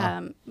it.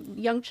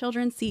 Young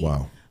children see.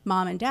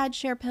 Mom and dad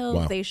share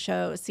pills. They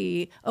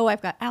see, oh,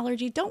 I've got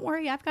allergy. Don't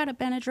worry, I've got a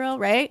Benadryl,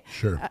 right?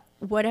 Sure.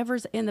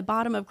 Whatever's in the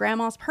bottom of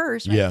grandma's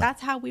purse, right?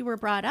 That's how we were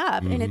brought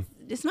up. And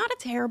it's not a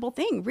terrible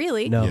thing,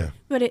 really. No. Yeah.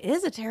 But it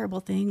is a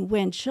terrible thing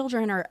when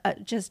children are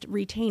just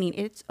retaining.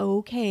 It's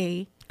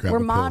okay. Grab we're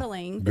a pill.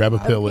 modeling. Grab a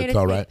pill, okay it's to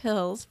all take right.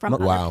 pills from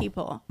other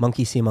people.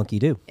 Monkey see, monkey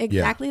do.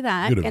 Exactly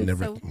that. You'd have and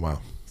never,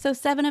 So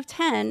 7 of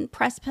 10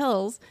 pressed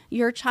pills,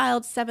 your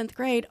child's 7th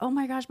grade, oh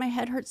my gosh, my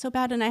head hurts so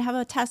bad and I have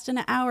a test in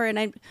an hour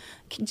and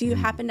do you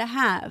happen to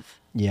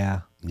have?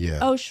 Yeah.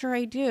 Oh, sure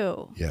I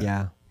do.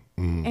 Yeah.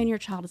 And your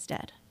child is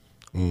dead.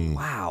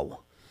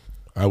 Wow.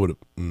 I would have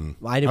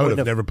I would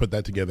have never put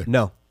that together.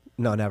 No,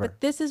 never. But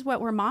this is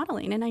what we're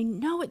modeling. And I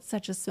know it's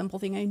such a simple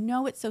thing. I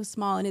know it's so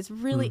small and it's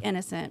really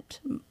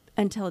innocent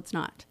until it's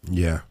not.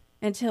 Yeah.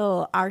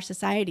 Until our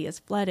society is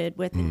flooded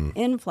with an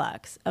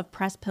influx of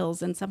pressed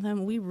pills and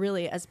something we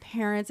really, as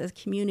parents, as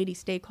community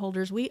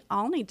stakeholders, we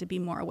all need to be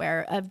more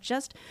aware of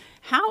just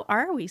how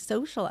are we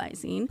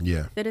socializing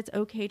that it's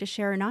okay to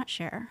share or not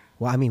share.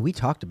 Well, I mean, we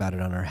talked about it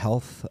on our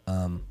health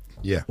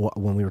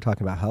when we were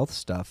talking about health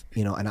stuff,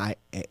 and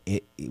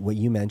what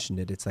you mentioned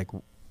it's like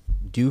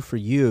do for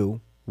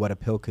you what a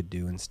pill could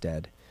do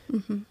instead,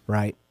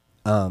 right?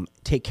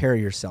 Take care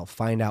of yourself,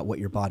 find out what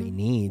your body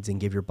needs and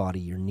give your body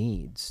your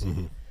needs.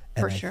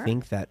 And I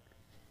think that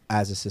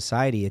as a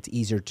society, it's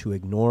easier to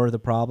ignore the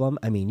problem.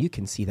 I mean, you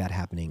can see that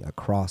happening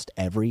across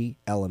every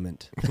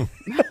element.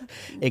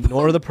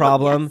 Ignore the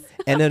problem,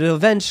 and it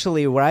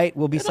eventually, right,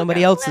 will be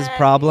somebody else's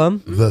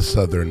problem. The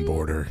southern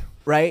border.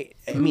 Right?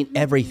 I mean,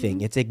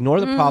 everything. It's ignore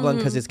the problem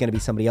because it's going to be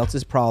somebody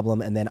else's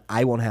problem, and then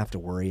I won't have to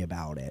worry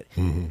about it.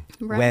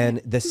 Right.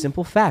 When the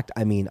simple fact,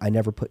 I mean, I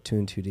never put 2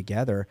 and 2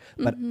 together,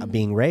 but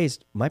being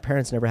raised, my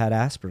parents never had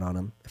aspirin on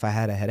them. If I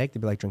had a headache,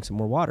 they'd be like, drink some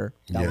more water.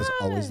 That was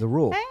always the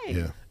rule. Hey.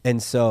 Yeah.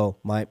 And so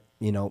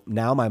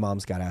now my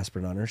mom's got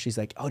aspirin on her. She's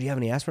like, oh, do you have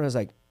any aspirin? I was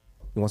like,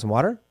 you want some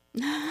water?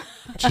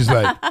 She's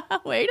like,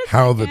 wait a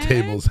how second. the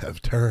tables have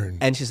turned.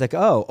 And she's like,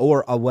 oh,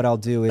 or what I'll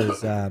do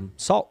is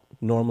salt.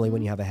 Normally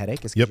when you have a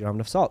headache, it's because you don't have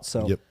enough salt.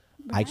 So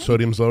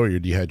Sodium's low or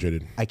you're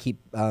dehydrated? I keep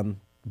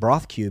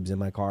broth cubes in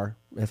my car.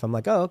 If I'm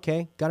like, oh,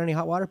 okay, got any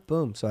hot water?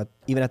 Boom. So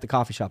even at the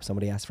coffee shop,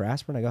 somebody asks for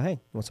aspirin. I go, hey, you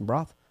want some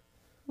broth?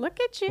 Look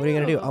at you. What are you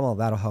going to do? Oh, well,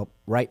 that'll help.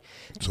 Right.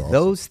 Awesome.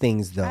 Those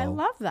things, though. I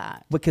love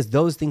that. Because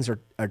those things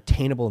are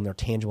attainable and they're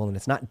tangible and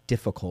it's not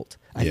difficult.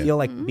 I feel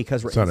like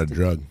because it's not a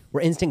drug.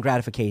 We're instant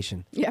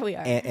gratification. Yeah, we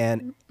are.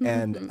 And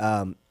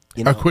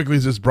how quickly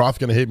is this broth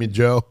going to hit me,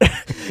 Joe?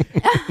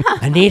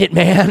 I need it,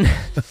 man.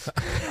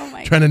 Oh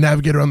my Trying to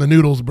navigate around the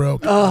noodles, bro.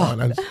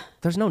 Come on.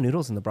 There's no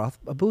noodles in the broth.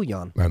 A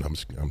bouillon. I'm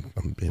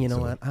being You know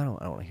silly. what? I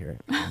don't want to hear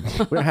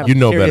it. We're having You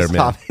know serious better,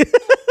 man. topic.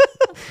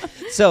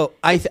 So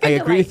I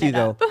agree with you lighten it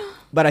though, up.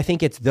 but I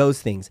think it's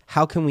those things.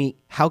 How can we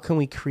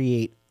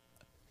create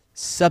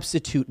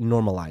substitute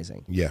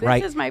normalizing. Yeah.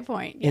 Right. This is my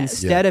point. Yes.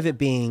 Instead of it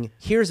being,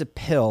 here's a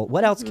pill.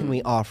 What else can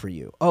we offer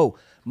you?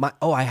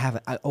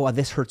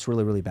 This hurts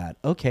really, really bad.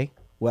 Okay.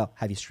 Well,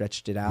 have you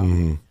stretched it out?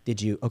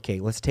 Did you?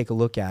 Okay, let's take a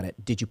look at it.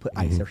 Did you put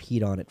ice or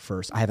heat on it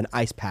first? I have an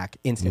ice pack,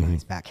 instant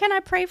ice pack. Can I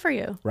pray for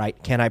you?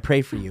 Right. Can I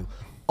pray for you?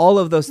 All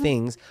of those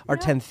things are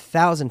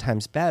 10,000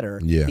 times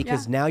better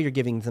because now you're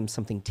giving them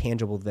something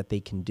tangible that they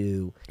can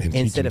do and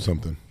instead of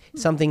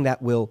something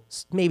that will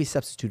maybe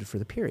substitute it for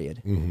the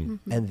period and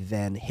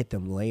then hit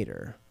them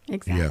later.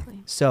 Exactly.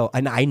 Yeah. So,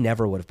 and I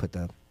never would have put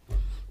the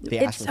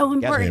it's so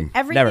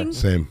important.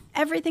 Same.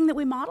 Everything that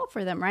we model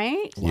for them,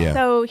 right? Yeah.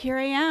 So here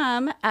I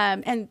am,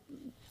 and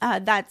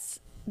that's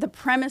the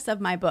premise of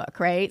my book,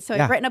 right? So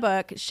I've written a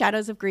book,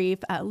 Shadows of Grief,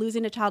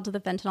 Losing a Child to the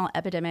Fentanyl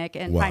Epidemic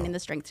and Finding the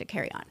Strength to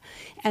Carry On.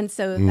 And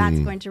so that's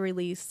going to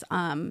release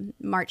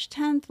March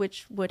 10th,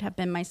 which would have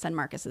been my son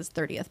Marcus's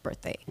 30th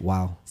birthday.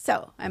 Wow.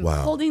 So I'm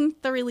holding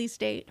the release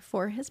date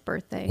for his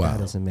birthday. Wow.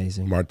 That is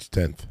amazing. March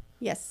 10th.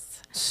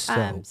 Yes.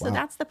 So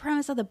That's the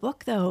premise of the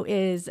book, though,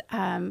 is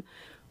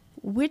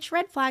which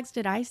red flags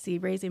did I see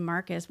raising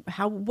Marcus?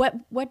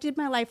 What did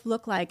my life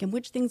look like, and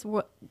which things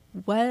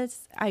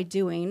was I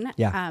doing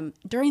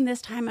during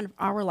this time of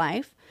our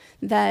life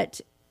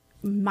that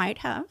might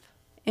have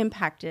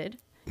impacted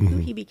who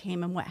he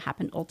became and what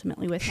happened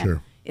ultimately with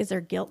him? Is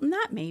there guilt in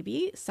that?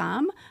 Maybe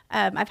some.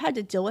 I've had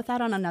to deal with that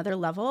on another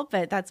level,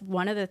 but that's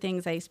one of the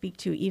things I speak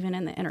to even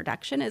in the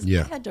introduction is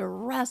I had to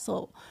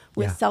wrestle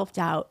with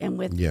self-doubt and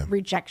with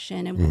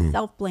rejection and with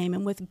self-blame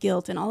and with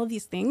guilt and all of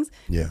these things.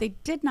 They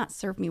did not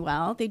serve me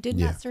well. They did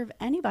not serve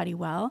anybody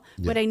well.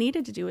 What I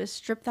needed to do is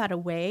strip that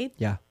away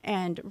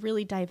and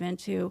really dive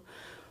into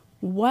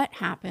what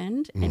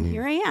happened. And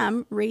here I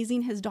am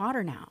raising his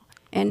daughter now.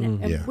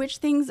 And which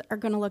things are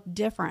going to look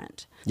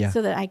different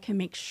so that I can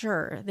make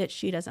sure that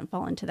she doesn't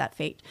fall into that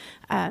fate.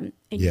 And,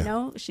 you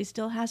know, she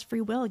still has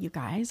free will, you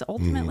guys.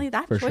 Ultimately,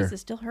 that choice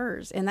is still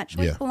hers. And that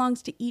choice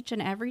belongs to each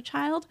and every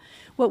child.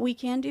 What we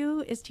can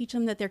do is teach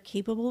them that they're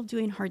capable of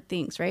doing hard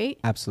things, right?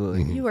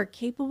 Absolutely. You are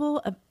capable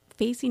of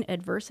facing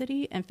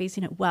adversity and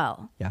facing it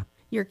well. Yeah.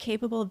 You're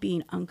capable of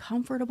being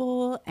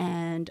uncomfortable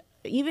and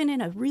even in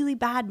a really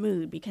bad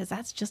mood, because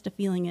that's just a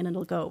feeling and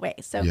it'll go away.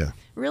 So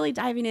really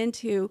diving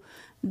into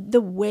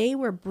the way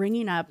we're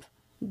bringing up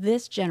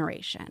this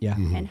generation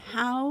and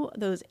how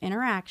those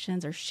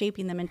interactions are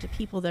shaping them into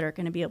people that are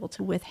going to be able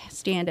to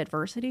withstand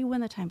adversity when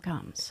the time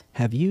comes.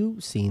 Have you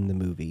seen the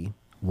movie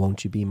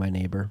Won't You Be My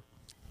Neighbor?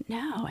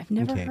 No, I've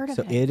never heard of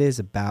it.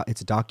 So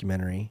it's a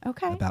documentary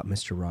about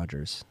Mr.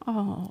 Rogers.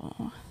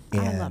 Oh,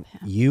 and I love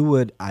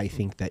him. I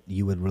think that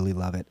you would really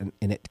love it.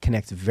 And it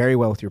connects very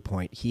well with your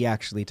point. He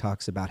actually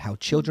talks about how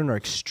children are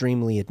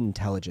extremely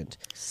intelligent.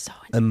 So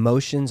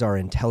Emotions are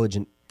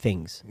intelligent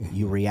things.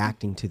 You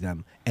reacting to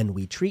them. And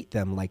we treat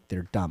them like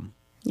they're dumb.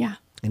 Yeah.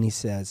 And he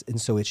says,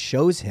 and so it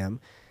shows him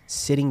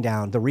sitting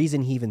down. The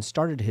reason he even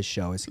started his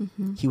show is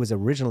he was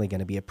originally going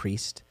to be a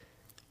priest.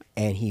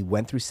 And he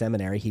went through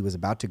seminary. He was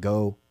about to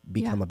go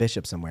become a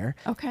bishop somewhere.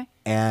 Okay.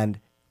 And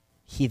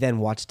he then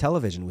watched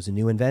television. It was a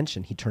new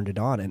invention. He turned it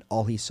on, and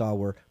all he saw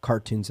were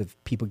cartoons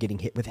of people getting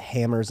hit with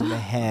hammers in the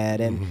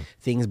head and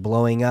things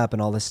blowing up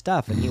and all this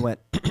stuff. And he went,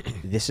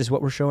 this is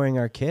what we're showing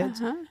our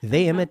kids?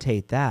 They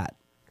imitate that.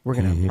 We're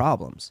going to have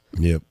problems.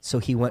 Yep. So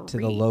he went to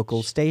the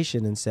local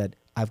station and said,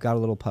 I've got a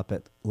little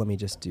puppet. Let me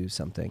just do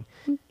something.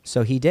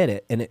 So he did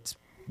it, and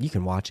you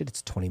can watch it.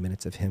 It's 20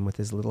 minutes of him with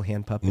his little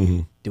hand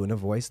puppet doing a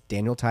voice,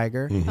 Daniel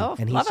Tiger. Oh,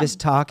 and he's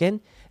just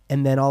talking.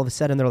 And then all of a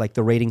sudden they're like,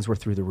 the ratings were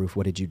through the roof.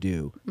 What did you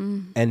do?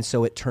 And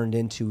so it turned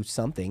into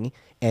something,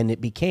 and it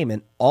became,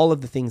 and all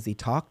of the things he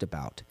talked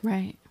about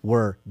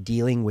were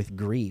dealing with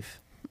grief.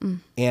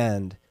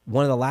 And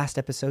one of the last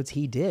episodes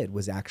he did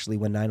was actually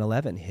when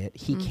 9/11 hit.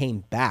 He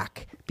came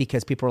back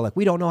because people were like,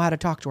 we don't know how to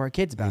talk to our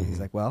kids about it. He's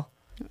like, well,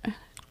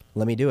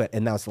 let me do it.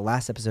 And that was the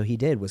last episode he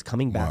did, was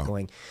coming back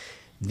going,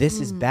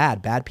 this is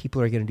bad. Bad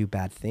people are going to do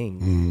bad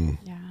things.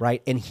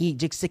 Right? And he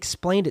just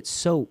explained it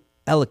so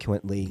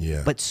eloquently,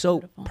 but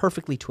so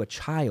perfectly to a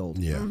child.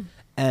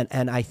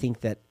 And I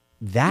think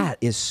that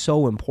is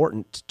so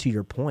important to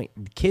your point.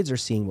 The kids are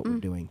seeing what we're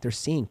doing. They're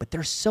seeing, but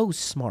they're so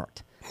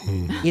smart.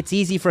 It's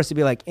easy for us to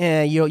be like,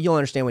 you'll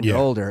understand when you're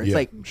older. It's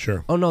like,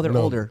 oh no, they're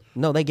older.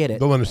 No, they get it.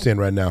 They'll understand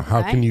right now.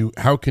 How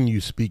can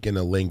you speak in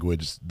a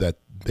language that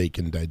they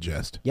can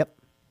digest? Yep.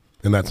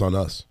 And that's on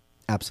us.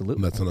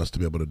 Absolutely. And that's on us to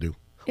be able to do.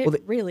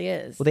 It really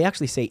is. Well, they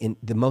actually say in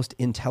the most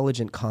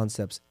intelligent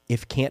concepts,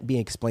 if can't be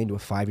explained to a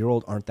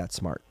 5-year-old, aren't that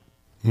smart.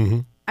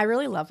 I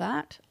really love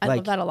that. I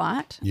love that a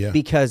lot. Yeah.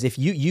 Because if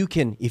you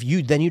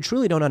then you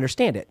truly don't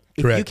understand it.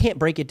 If you can't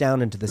break it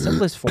down into the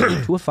simplest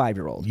form to a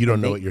 5-year-old, you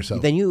don't know it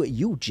yourself. Then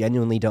you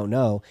genuinely don't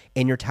know,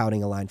 and you're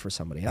touting a line for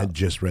somebody else. I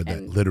just read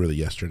that literally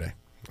yesterday.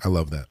 I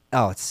love that.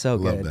 Oh, it's so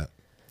good. I love that.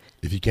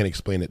 If you can't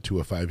explain it to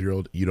a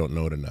 5-year-old, you don't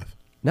know it enough.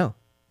 No.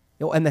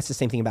 And that's the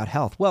same thing about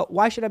health. Well,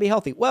 why should I be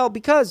healthy? Well,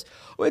 because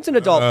it's an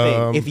adult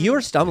thing. If you're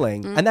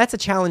stumbling, and that's a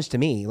challenge to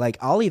me, like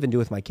I'll even do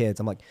with my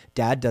kids, I'm like,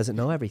 Dad doesn't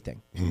know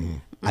everything.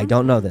 I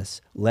don't know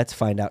this. Let's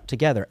find out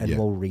together. And Yeah.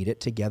 we'll read it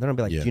together and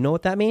be like, Yeah. do you know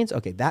what that means?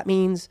 Okay, that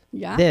means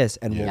Yeah. this.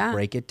 And Yeah. we'll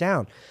break it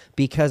down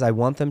because I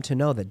want them to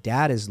know that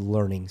dad is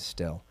learning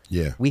still.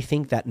 Yeah. We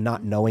think that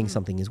not knowing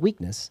something is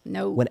weakness.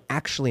 No. When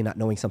actually not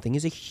knowing something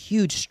is a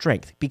huge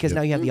strength because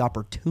now you have the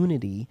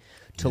opportunity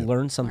to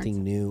learn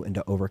something new and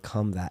to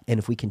overcome that. And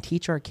if we can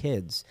teach our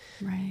kids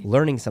Right.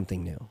 learning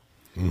something new,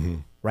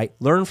 right?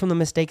 Learn from the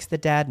mistakes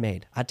that dad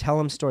made. I tell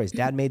them stories.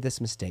 Dad made this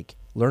mistake.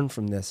 Learn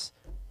from this.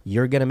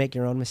 You're going to make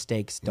your own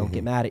mistakes. Don't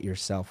get mad at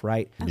yourself,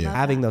 right? Yeah.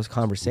 Having those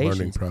conversations.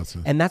 Learning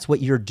process. And that's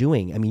what you're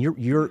doing. I mean,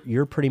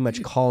 you're pretty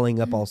much calling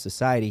up all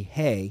society.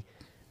 Hey,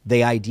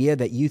 the idea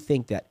that you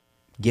think that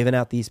giving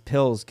out these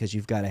pills because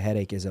you've got a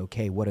headache is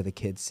okay. What are the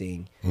kids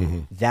seeing?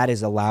 That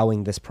is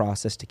allowing this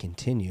process to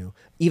continue.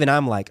 Even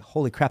I'm like,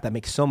 holy crap, that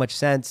makes so much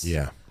sense.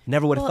 Yeah.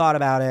 Never would have thought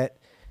about it.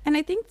 And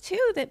I think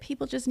too that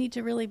people just need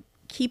to really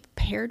keep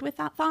paired with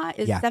that thought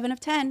is Yeah. 7 of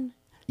 10.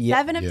 Yeah.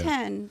 7 of Yeah.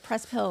 10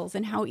 press pills.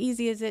 And how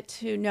easy is it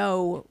to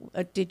know,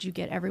 did you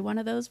get every one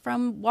of those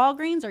from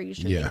Walgreens? Are you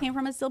sure Yeah. they came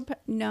from a still?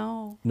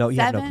 No. No, you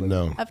have no 7 clue.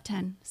 No. of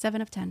 10. 7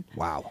 of 10.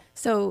 Wow.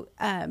 So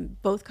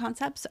both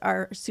concepts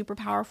are super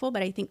powerful,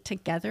 but I think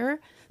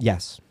together,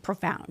 Yes.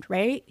 profound,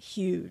 right?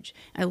 Huge.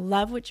 I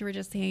love what you were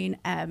just saying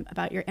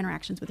about your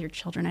interactions with your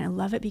children. And I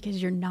love it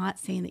because you're not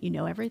saying that you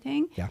know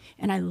everything. Yeah.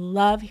 And I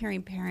love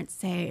hearing parents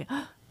say,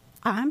 oh,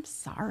 I'm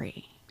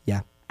sorry.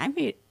 Yeah. I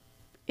mean,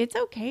 it's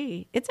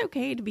okay. It's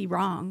okay to be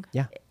wrong.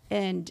 Yeah.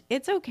 And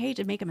it's okay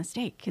to make a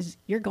mistake because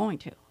you're going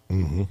to.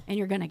 And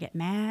you're going to get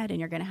mad and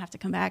you're going to have to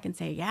come back and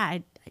say, yeah,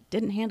 I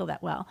didn't handle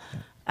that well.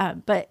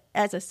 But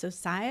as a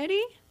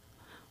society,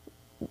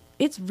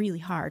 it's really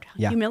hard.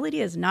 Yeah.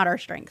 Humility is not our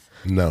strength.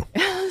 No.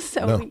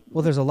 So No.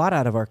 Well, there's a lot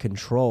out of our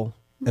control.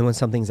 And when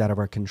something's out of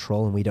our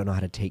control and we don't know how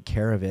to take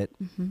care of it,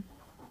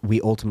 we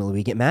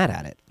get mad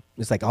at it.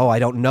 It's like, oh, I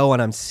don't know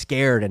and I'm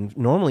scared. And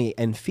normally,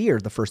 and fear,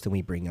 the first thing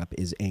we bring up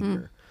is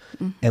anger.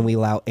 And we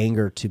allow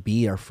anger to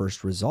be our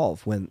first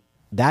resolve when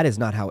that is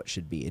not how it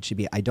should be. It should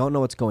be, I don't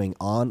know what's going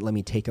on. Let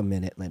me take a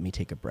minute. Let me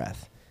take a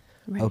breath.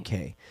 Right.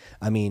 Okay.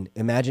 I mean,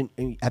 imagine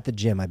at the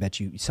gym, I bet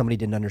you somebody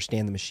didn't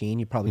understand the machine.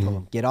 You probably told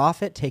them, get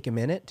off it, take a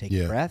minute, take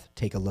a breath,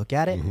 take a look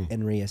at it,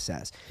 and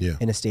reassess. Yeah.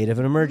 In a state of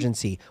an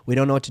emergency, we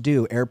don't know what to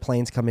do.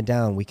 Airplanes coming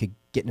down. We could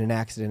get in an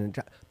accident.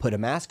 And put a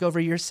mask over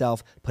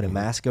yourself, put a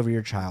mask over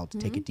your child.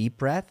 Take a deep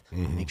breath,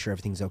 make sure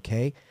everything's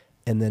okay,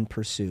 and then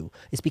pursue.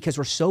 It's because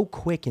we're so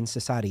quick in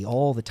society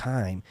all the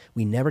time.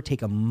 We never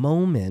take a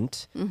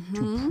moment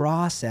to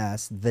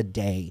process the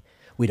day.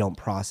 We don't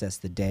process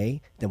the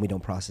day, then we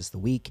don't process the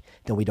week,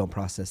 then we don't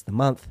process the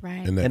month.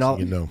 Right. And next thing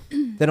you know.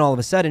 Then all of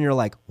a sudden you're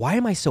like, why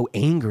am I so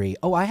angry?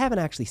 Oh, I haven't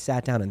actually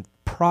sat down and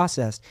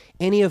processed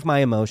any of my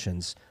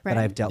emotions that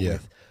Right. I've dealt Yeah.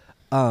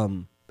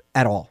 with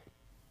at all.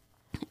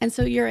 And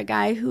so you're a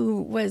guy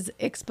who was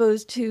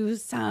exposed to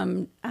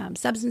some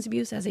substance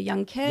abuse as a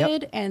young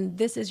kid, and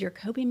this is your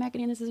coping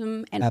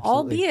mechanism. And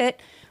Absolutely.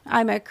 albeit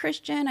I'm a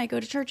Christian, I go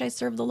to church, I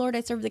serve the Lord,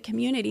 I serve the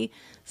community,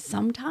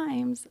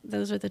 sometimes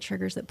those are the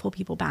triggers that pull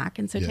people back.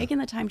 And so Yeah. taking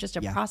the time just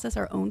to process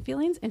our own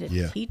feelings and to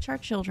Yeah. teach our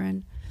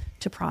children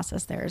to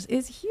process theirs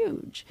is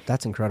huge.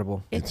 That's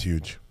incredible. It's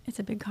huge. It's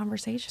a big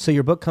conversation. So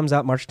your book comes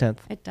out March 10th.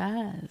 It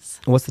does.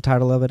 What's the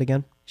title of it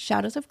again?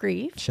 Shadows of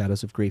Grief.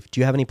 Shadows of Grief. Do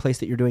you have any place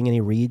that you're doing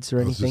any reads or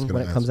was just anything gonna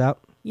when it ask. comes out?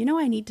 You know,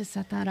 I need to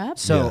set that up.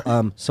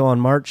 So, so in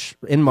March,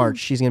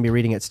 she's going to be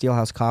reading at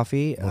Steelhouse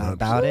Coffee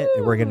about it.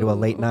 And we're going to do a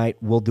late night.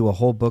 We'll do a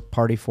whole book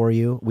party for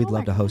you. We'd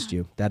love to host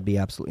you. That'd be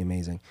absolutely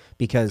amazing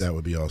because That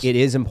would be awesome. it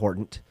is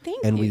important.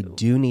 Thank and we you.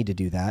 do need to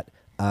do that.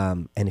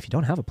 And if you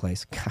don't have a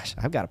place, gosh,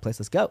 I've got a place.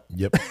 Let's go.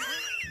 Yep.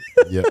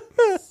 Yep.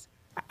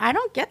 I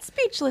don't get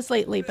speechless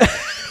lately. But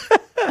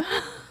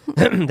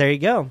There you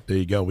go. There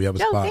you go. We have a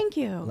Joe, spot. thank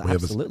you. We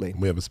have Absolutely.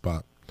 we have a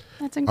spot.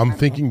 That's incredible. I'm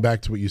thinking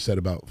back to what you said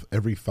about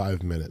every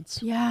 5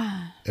 minutes.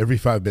 Yeah. Every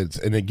 5 minutes.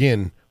 And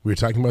again, we were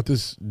talking about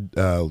this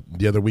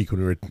the other week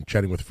when we were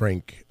chatting with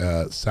Frank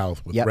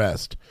South with Yep.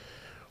 Rest.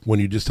 When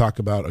you just talk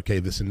about, okay,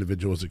 this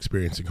individual is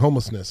experiencing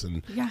homelessness,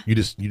 and Yeah. you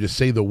just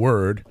say the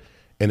word,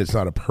 and it's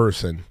not a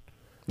person.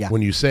 Yeah.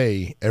 When you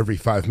say every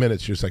 5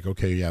 minutes, you're just like,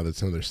 okay, yeah,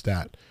 that's another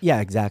stat. Yeah,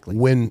 exactly.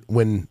 When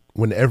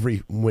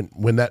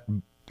that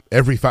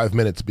every 5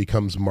 minutes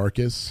becomes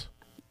Marcus,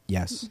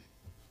 Yes.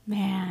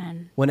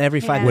 Man. When every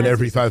 5 Yeah. when minutes.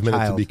 every is 5 a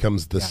minutes it child.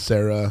 becomes the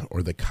Sarah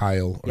or the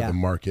Kyle or Yeah. the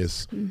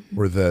Marcus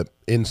or the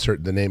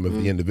insert the name of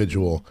the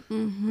individual,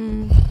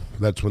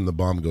 that's when the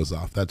bomb goes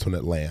off. That's when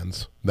it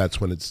lands. That's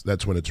when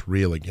it's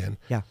real again.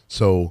 Yeah.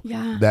 So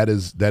Yeah. that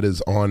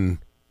is on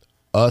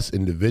us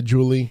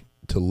individually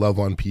to love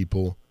on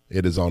people.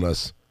 It is on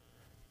us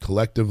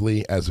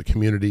collectively as a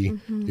community.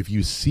 If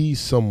you see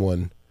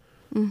someone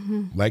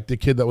like the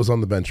kid that was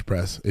on the bench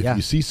press, if Yeah.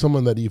 you see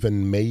someone that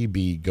even may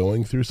be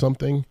going through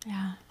something,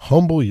 Yeah.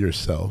 humble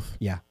yourself,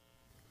 Yeah.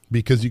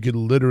 because you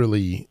can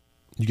literally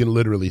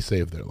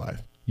save their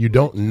life. You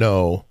don't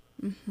know.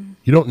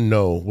 You don't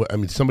know what, I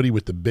mean, somebody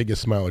with the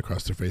biggest smile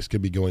across their face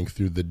could be going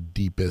through the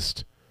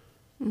deepest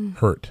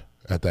hurt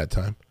at that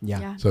time.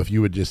 Yeah. Yeah. So if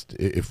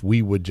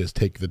we would just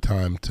take the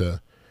time to,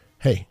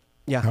 hey,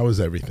 Yeah. how is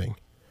everything?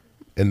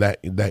 And that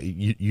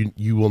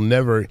you will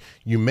never,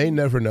 you may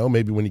never know,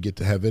 maybe when you get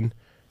to heaven,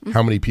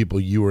 how many people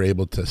you were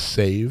able to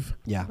save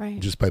Right.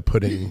 just by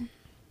putting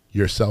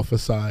yourself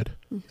aside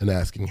and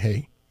asking,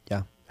 hey,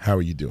 how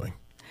are you doing?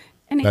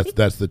 And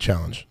That's the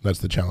challenge. That's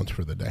the challenge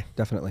for the day.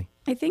 Definitely.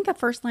 I think a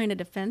first line of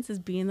defense is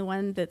being the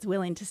one that's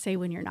willing to say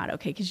when you're not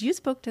okay. Because you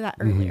spoke to that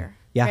earlier,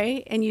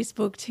 right? And you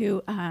spoke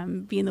to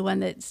being the one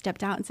that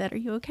stepped out and said, are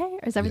you okay?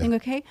 Or is everything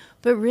okay?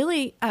 But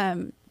really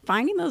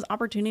finding those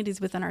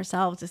opportunities within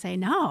ourselves to say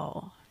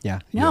no.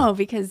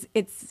 Because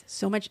it's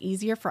so much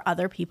easier for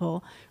other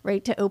people,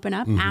 right, to open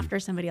up after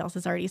somebody else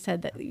has already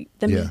said that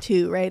the Me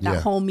Too, right?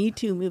 That whole Me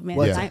Too movement.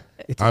 Well,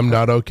 I'm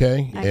not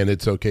okay, and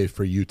it's okay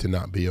for you to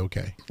not be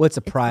okay. Well, it's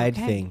a pride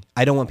thing.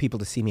 I don't want people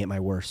to see me at my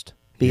worst.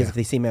 Because if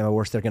they see me at my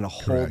worst, they're going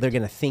to they're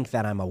going to think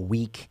that I'm a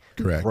weak,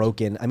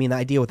 broken. I mean, the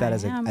idea with that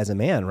as a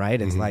man, right?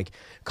 It's like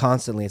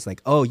constantly, it's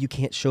like, oh, you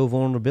can't show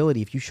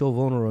vulnerability. If you show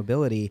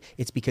vulnerability,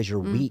 it's because you're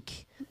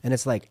weak. And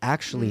it's like,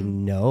 actually,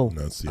 no,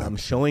 I'm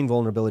showing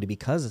vulnerability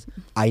because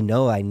I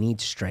know I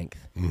need strength.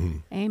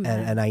 Amen.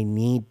 And I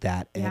need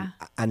that.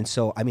 And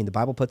so, I mean, the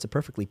Bible puts it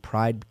perfectly.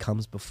 Pride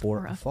comes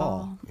before a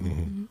fall.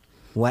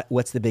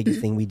 What's the biggest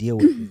thing we deal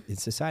with in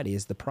society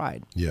is the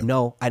pride.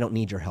 No, I don't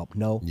need your help.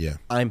 No,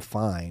 I'm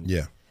fine.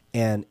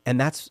 And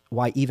that's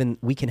why even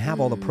we can have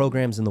all the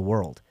programs in the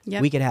world.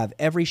 We could have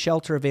every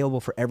shelter available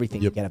for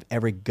everything. We can have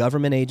every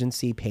government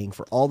agency paying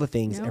for all the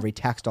things, every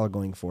tax dollar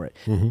going for it.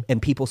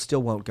 And people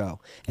still won't go.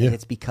 And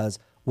it's because,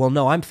 well,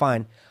 no, I'm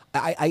fine.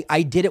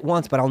 I did it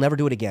once, but I'll never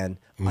do it again.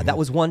 That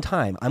was one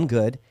time. I'm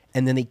good.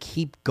 And then they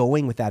keep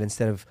going with that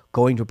instead of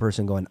going to a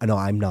person going, no,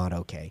 I'm not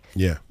okay.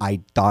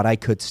 I thought I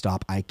could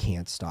stop. I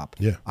can't stop.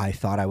 I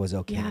thought I was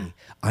okay.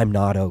 I'm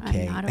not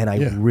okay. And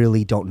I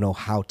really don't know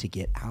how to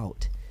get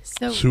out.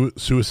 So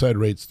suicide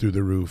rates through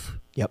the roof.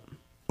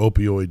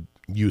 Opioid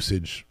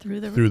usage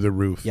through the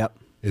roof.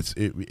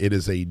 It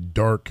is a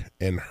dark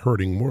and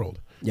hurting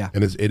world.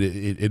 And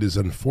it is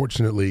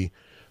unfortunately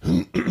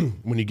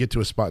when you get to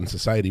a spot in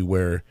society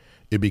where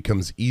it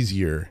becomes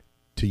easier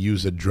to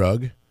use a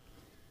drug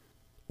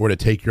or to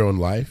take your own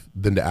life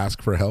than to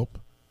ask for help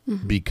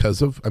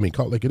because of, I mean,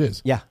 call it like it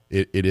is.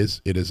 It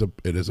is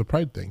a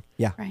pride thing.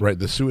 Right.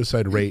 The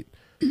suicide rate,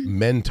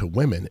 men to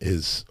women,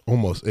 is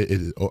almost,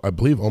 I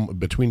believe,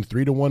 between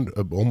 3 to 1,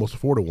 almost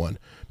 4 to 1,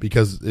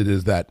 because it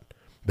is that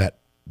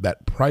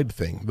pride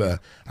thing.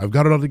 I've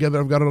got it all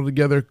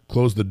together.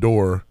 Close the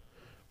door.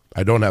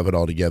 I don't have it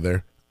all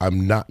together.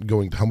 I'm not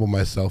going to humble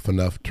myself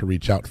enough to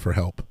reach out for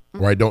help,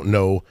 or I don't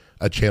know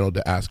a channel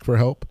to ask for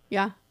help.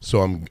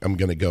 So I'm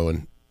going to go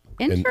and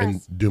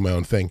do my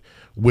own thing.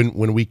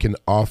 When we can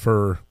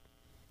offer,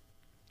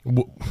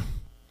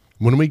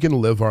 when we can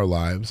live our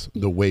lives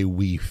the way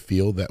we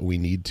feel that we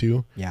need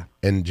to,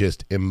 and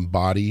just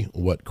embody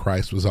what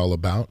Christ was all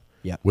about,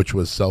 which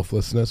was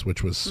selflessness,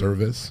 which was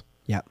service.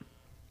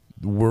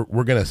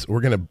 We're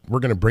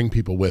gonna bring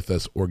people with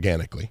us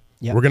organically.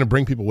 We're gonna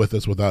bring people with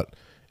us without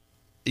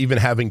even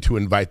having to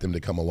invite them to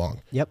come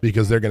along.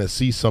 Because they're gonna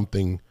see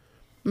something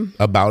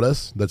about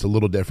us that's a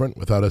little different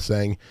without us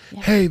saying,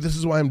 hey, this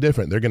is why I'm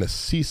different. They're going to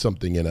see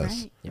something in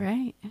us.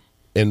 Right.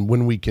 And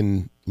when we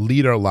can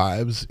lead our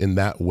lives in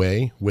that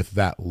way, with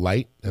that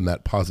light and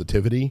that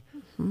positivity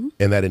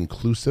and that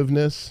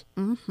inclusiveness,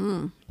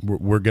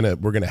 we're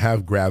gonna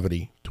have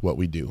gravity to what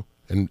we do.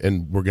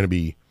 And we're going to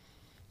be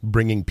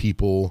bringing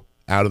people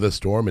out of the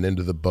storm and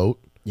into the boat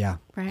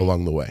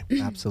along the way.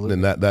 Absolutely.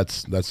 And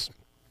that's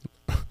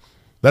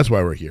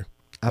why we're here.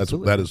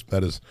 Absolutely.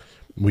 That is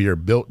we are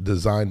built,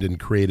 designed, and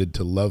created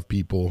to love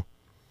people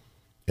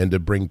and to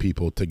bring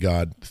people to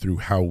God through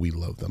how we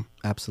love them.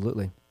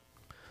 Absolutely.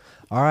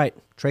 All right,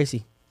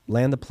 Tracy,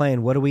 land the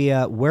plane. What do we?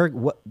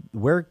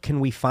 Where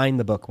can we find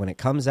the book when it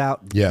comes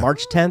out?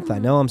 March 10th. I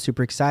know. I'm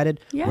super excited.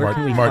 Where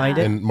can we find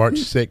it? And March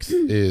 6th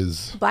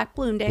is Black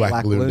Balloon Day.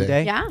 Black Balloon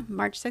Day. Yeah,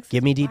 March 6th.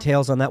 Give me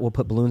details on that. We'll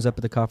put balloons up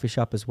at the coffee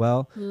shop as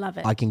well. Love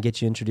it. I can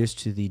get you introduced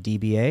to the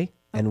DBA,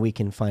 and we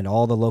can find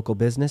all the local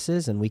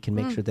businesses, and we can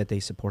make sure that they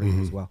support it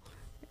as well.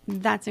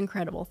 That's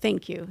incredible.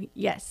 Thank you.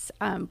 Yes.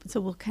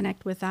 So we'll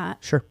connect with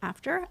that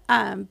after.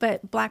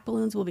 But Black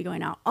Balloons will be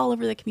going out all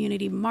over the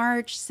community.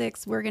 March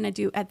 6th, we're going to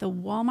do at the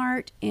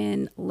Walmart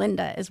in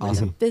Linda is where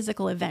the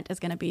physical event is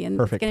going to be. And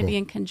it's going to be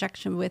in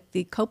conjunction with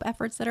the COPE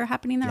efforts that are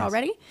happening there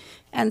already.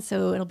 And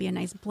so it'll be a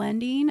nice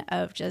blending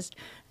of just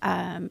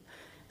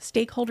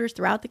stakeholders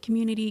throughout the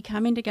community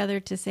coming together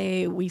to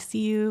say, we see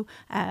you.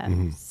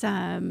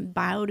 Some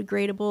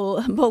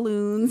biodegradable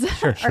balloons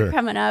are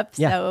coming up.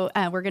 So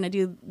we're going to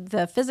do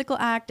the physical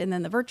act and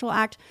then the virtual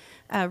act.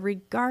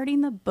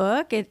 Regarding the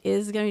book, it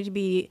is going to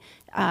be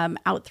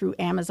out through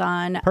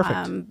Amazon.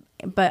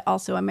 But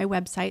also on my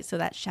website. So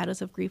that's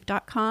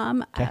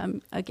shadowsofgrief.com.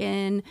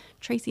 Again,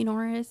 Tracy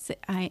Norris.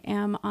 I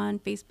am on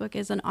Facebook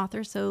as an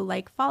author. So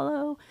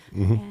follow,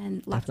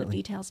 and lots of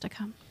details to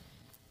come.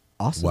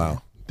 Awesome.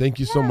 Wow. Thank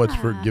you so much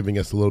for giving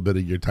us a little bit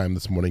of your time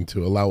this morning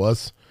to allow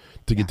us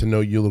to get to know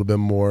you a little bit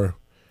more.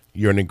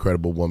 You're an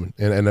incredible woman.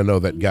 And I know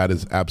that God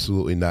is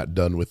absolutely not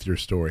done with your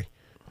story.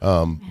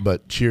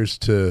 But cheers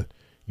to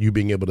you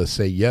being able to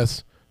say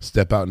yes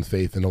step out in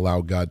faith and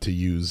allow God to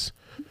use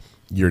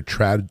the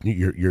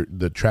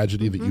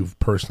tragedy that you've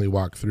personally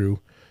walked through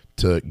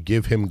to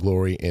give him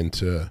glory and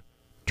to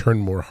turn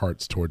more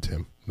hearts towards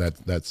him. That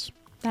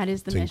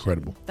is the mission.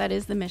 Incredible. That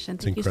is the mission.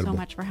 Thank you so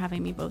much for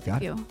having me, both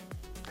of you.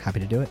 Happy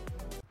to do it.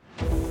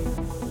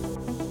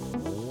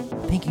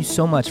 Thank you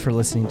so much for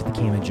listening to the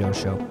Cam and Joe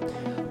Show.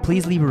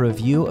 Please leave a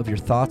review of your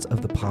thoughts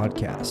of the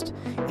podcast.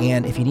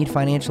 And if you need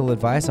financial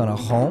advice on a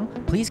home,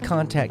 please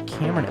contact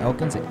Cameron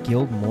Elkins at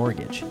Guild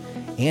Mortgage.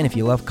 And if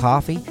you love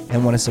coffee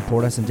and want to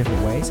support us in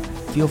different ways,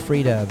 feel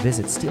free to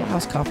visit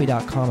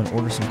steelhousecoffee.com and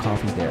order some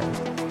coffee there.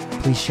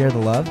 Please share the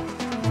love,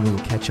 and we will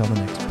catch you on the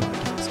next podcast.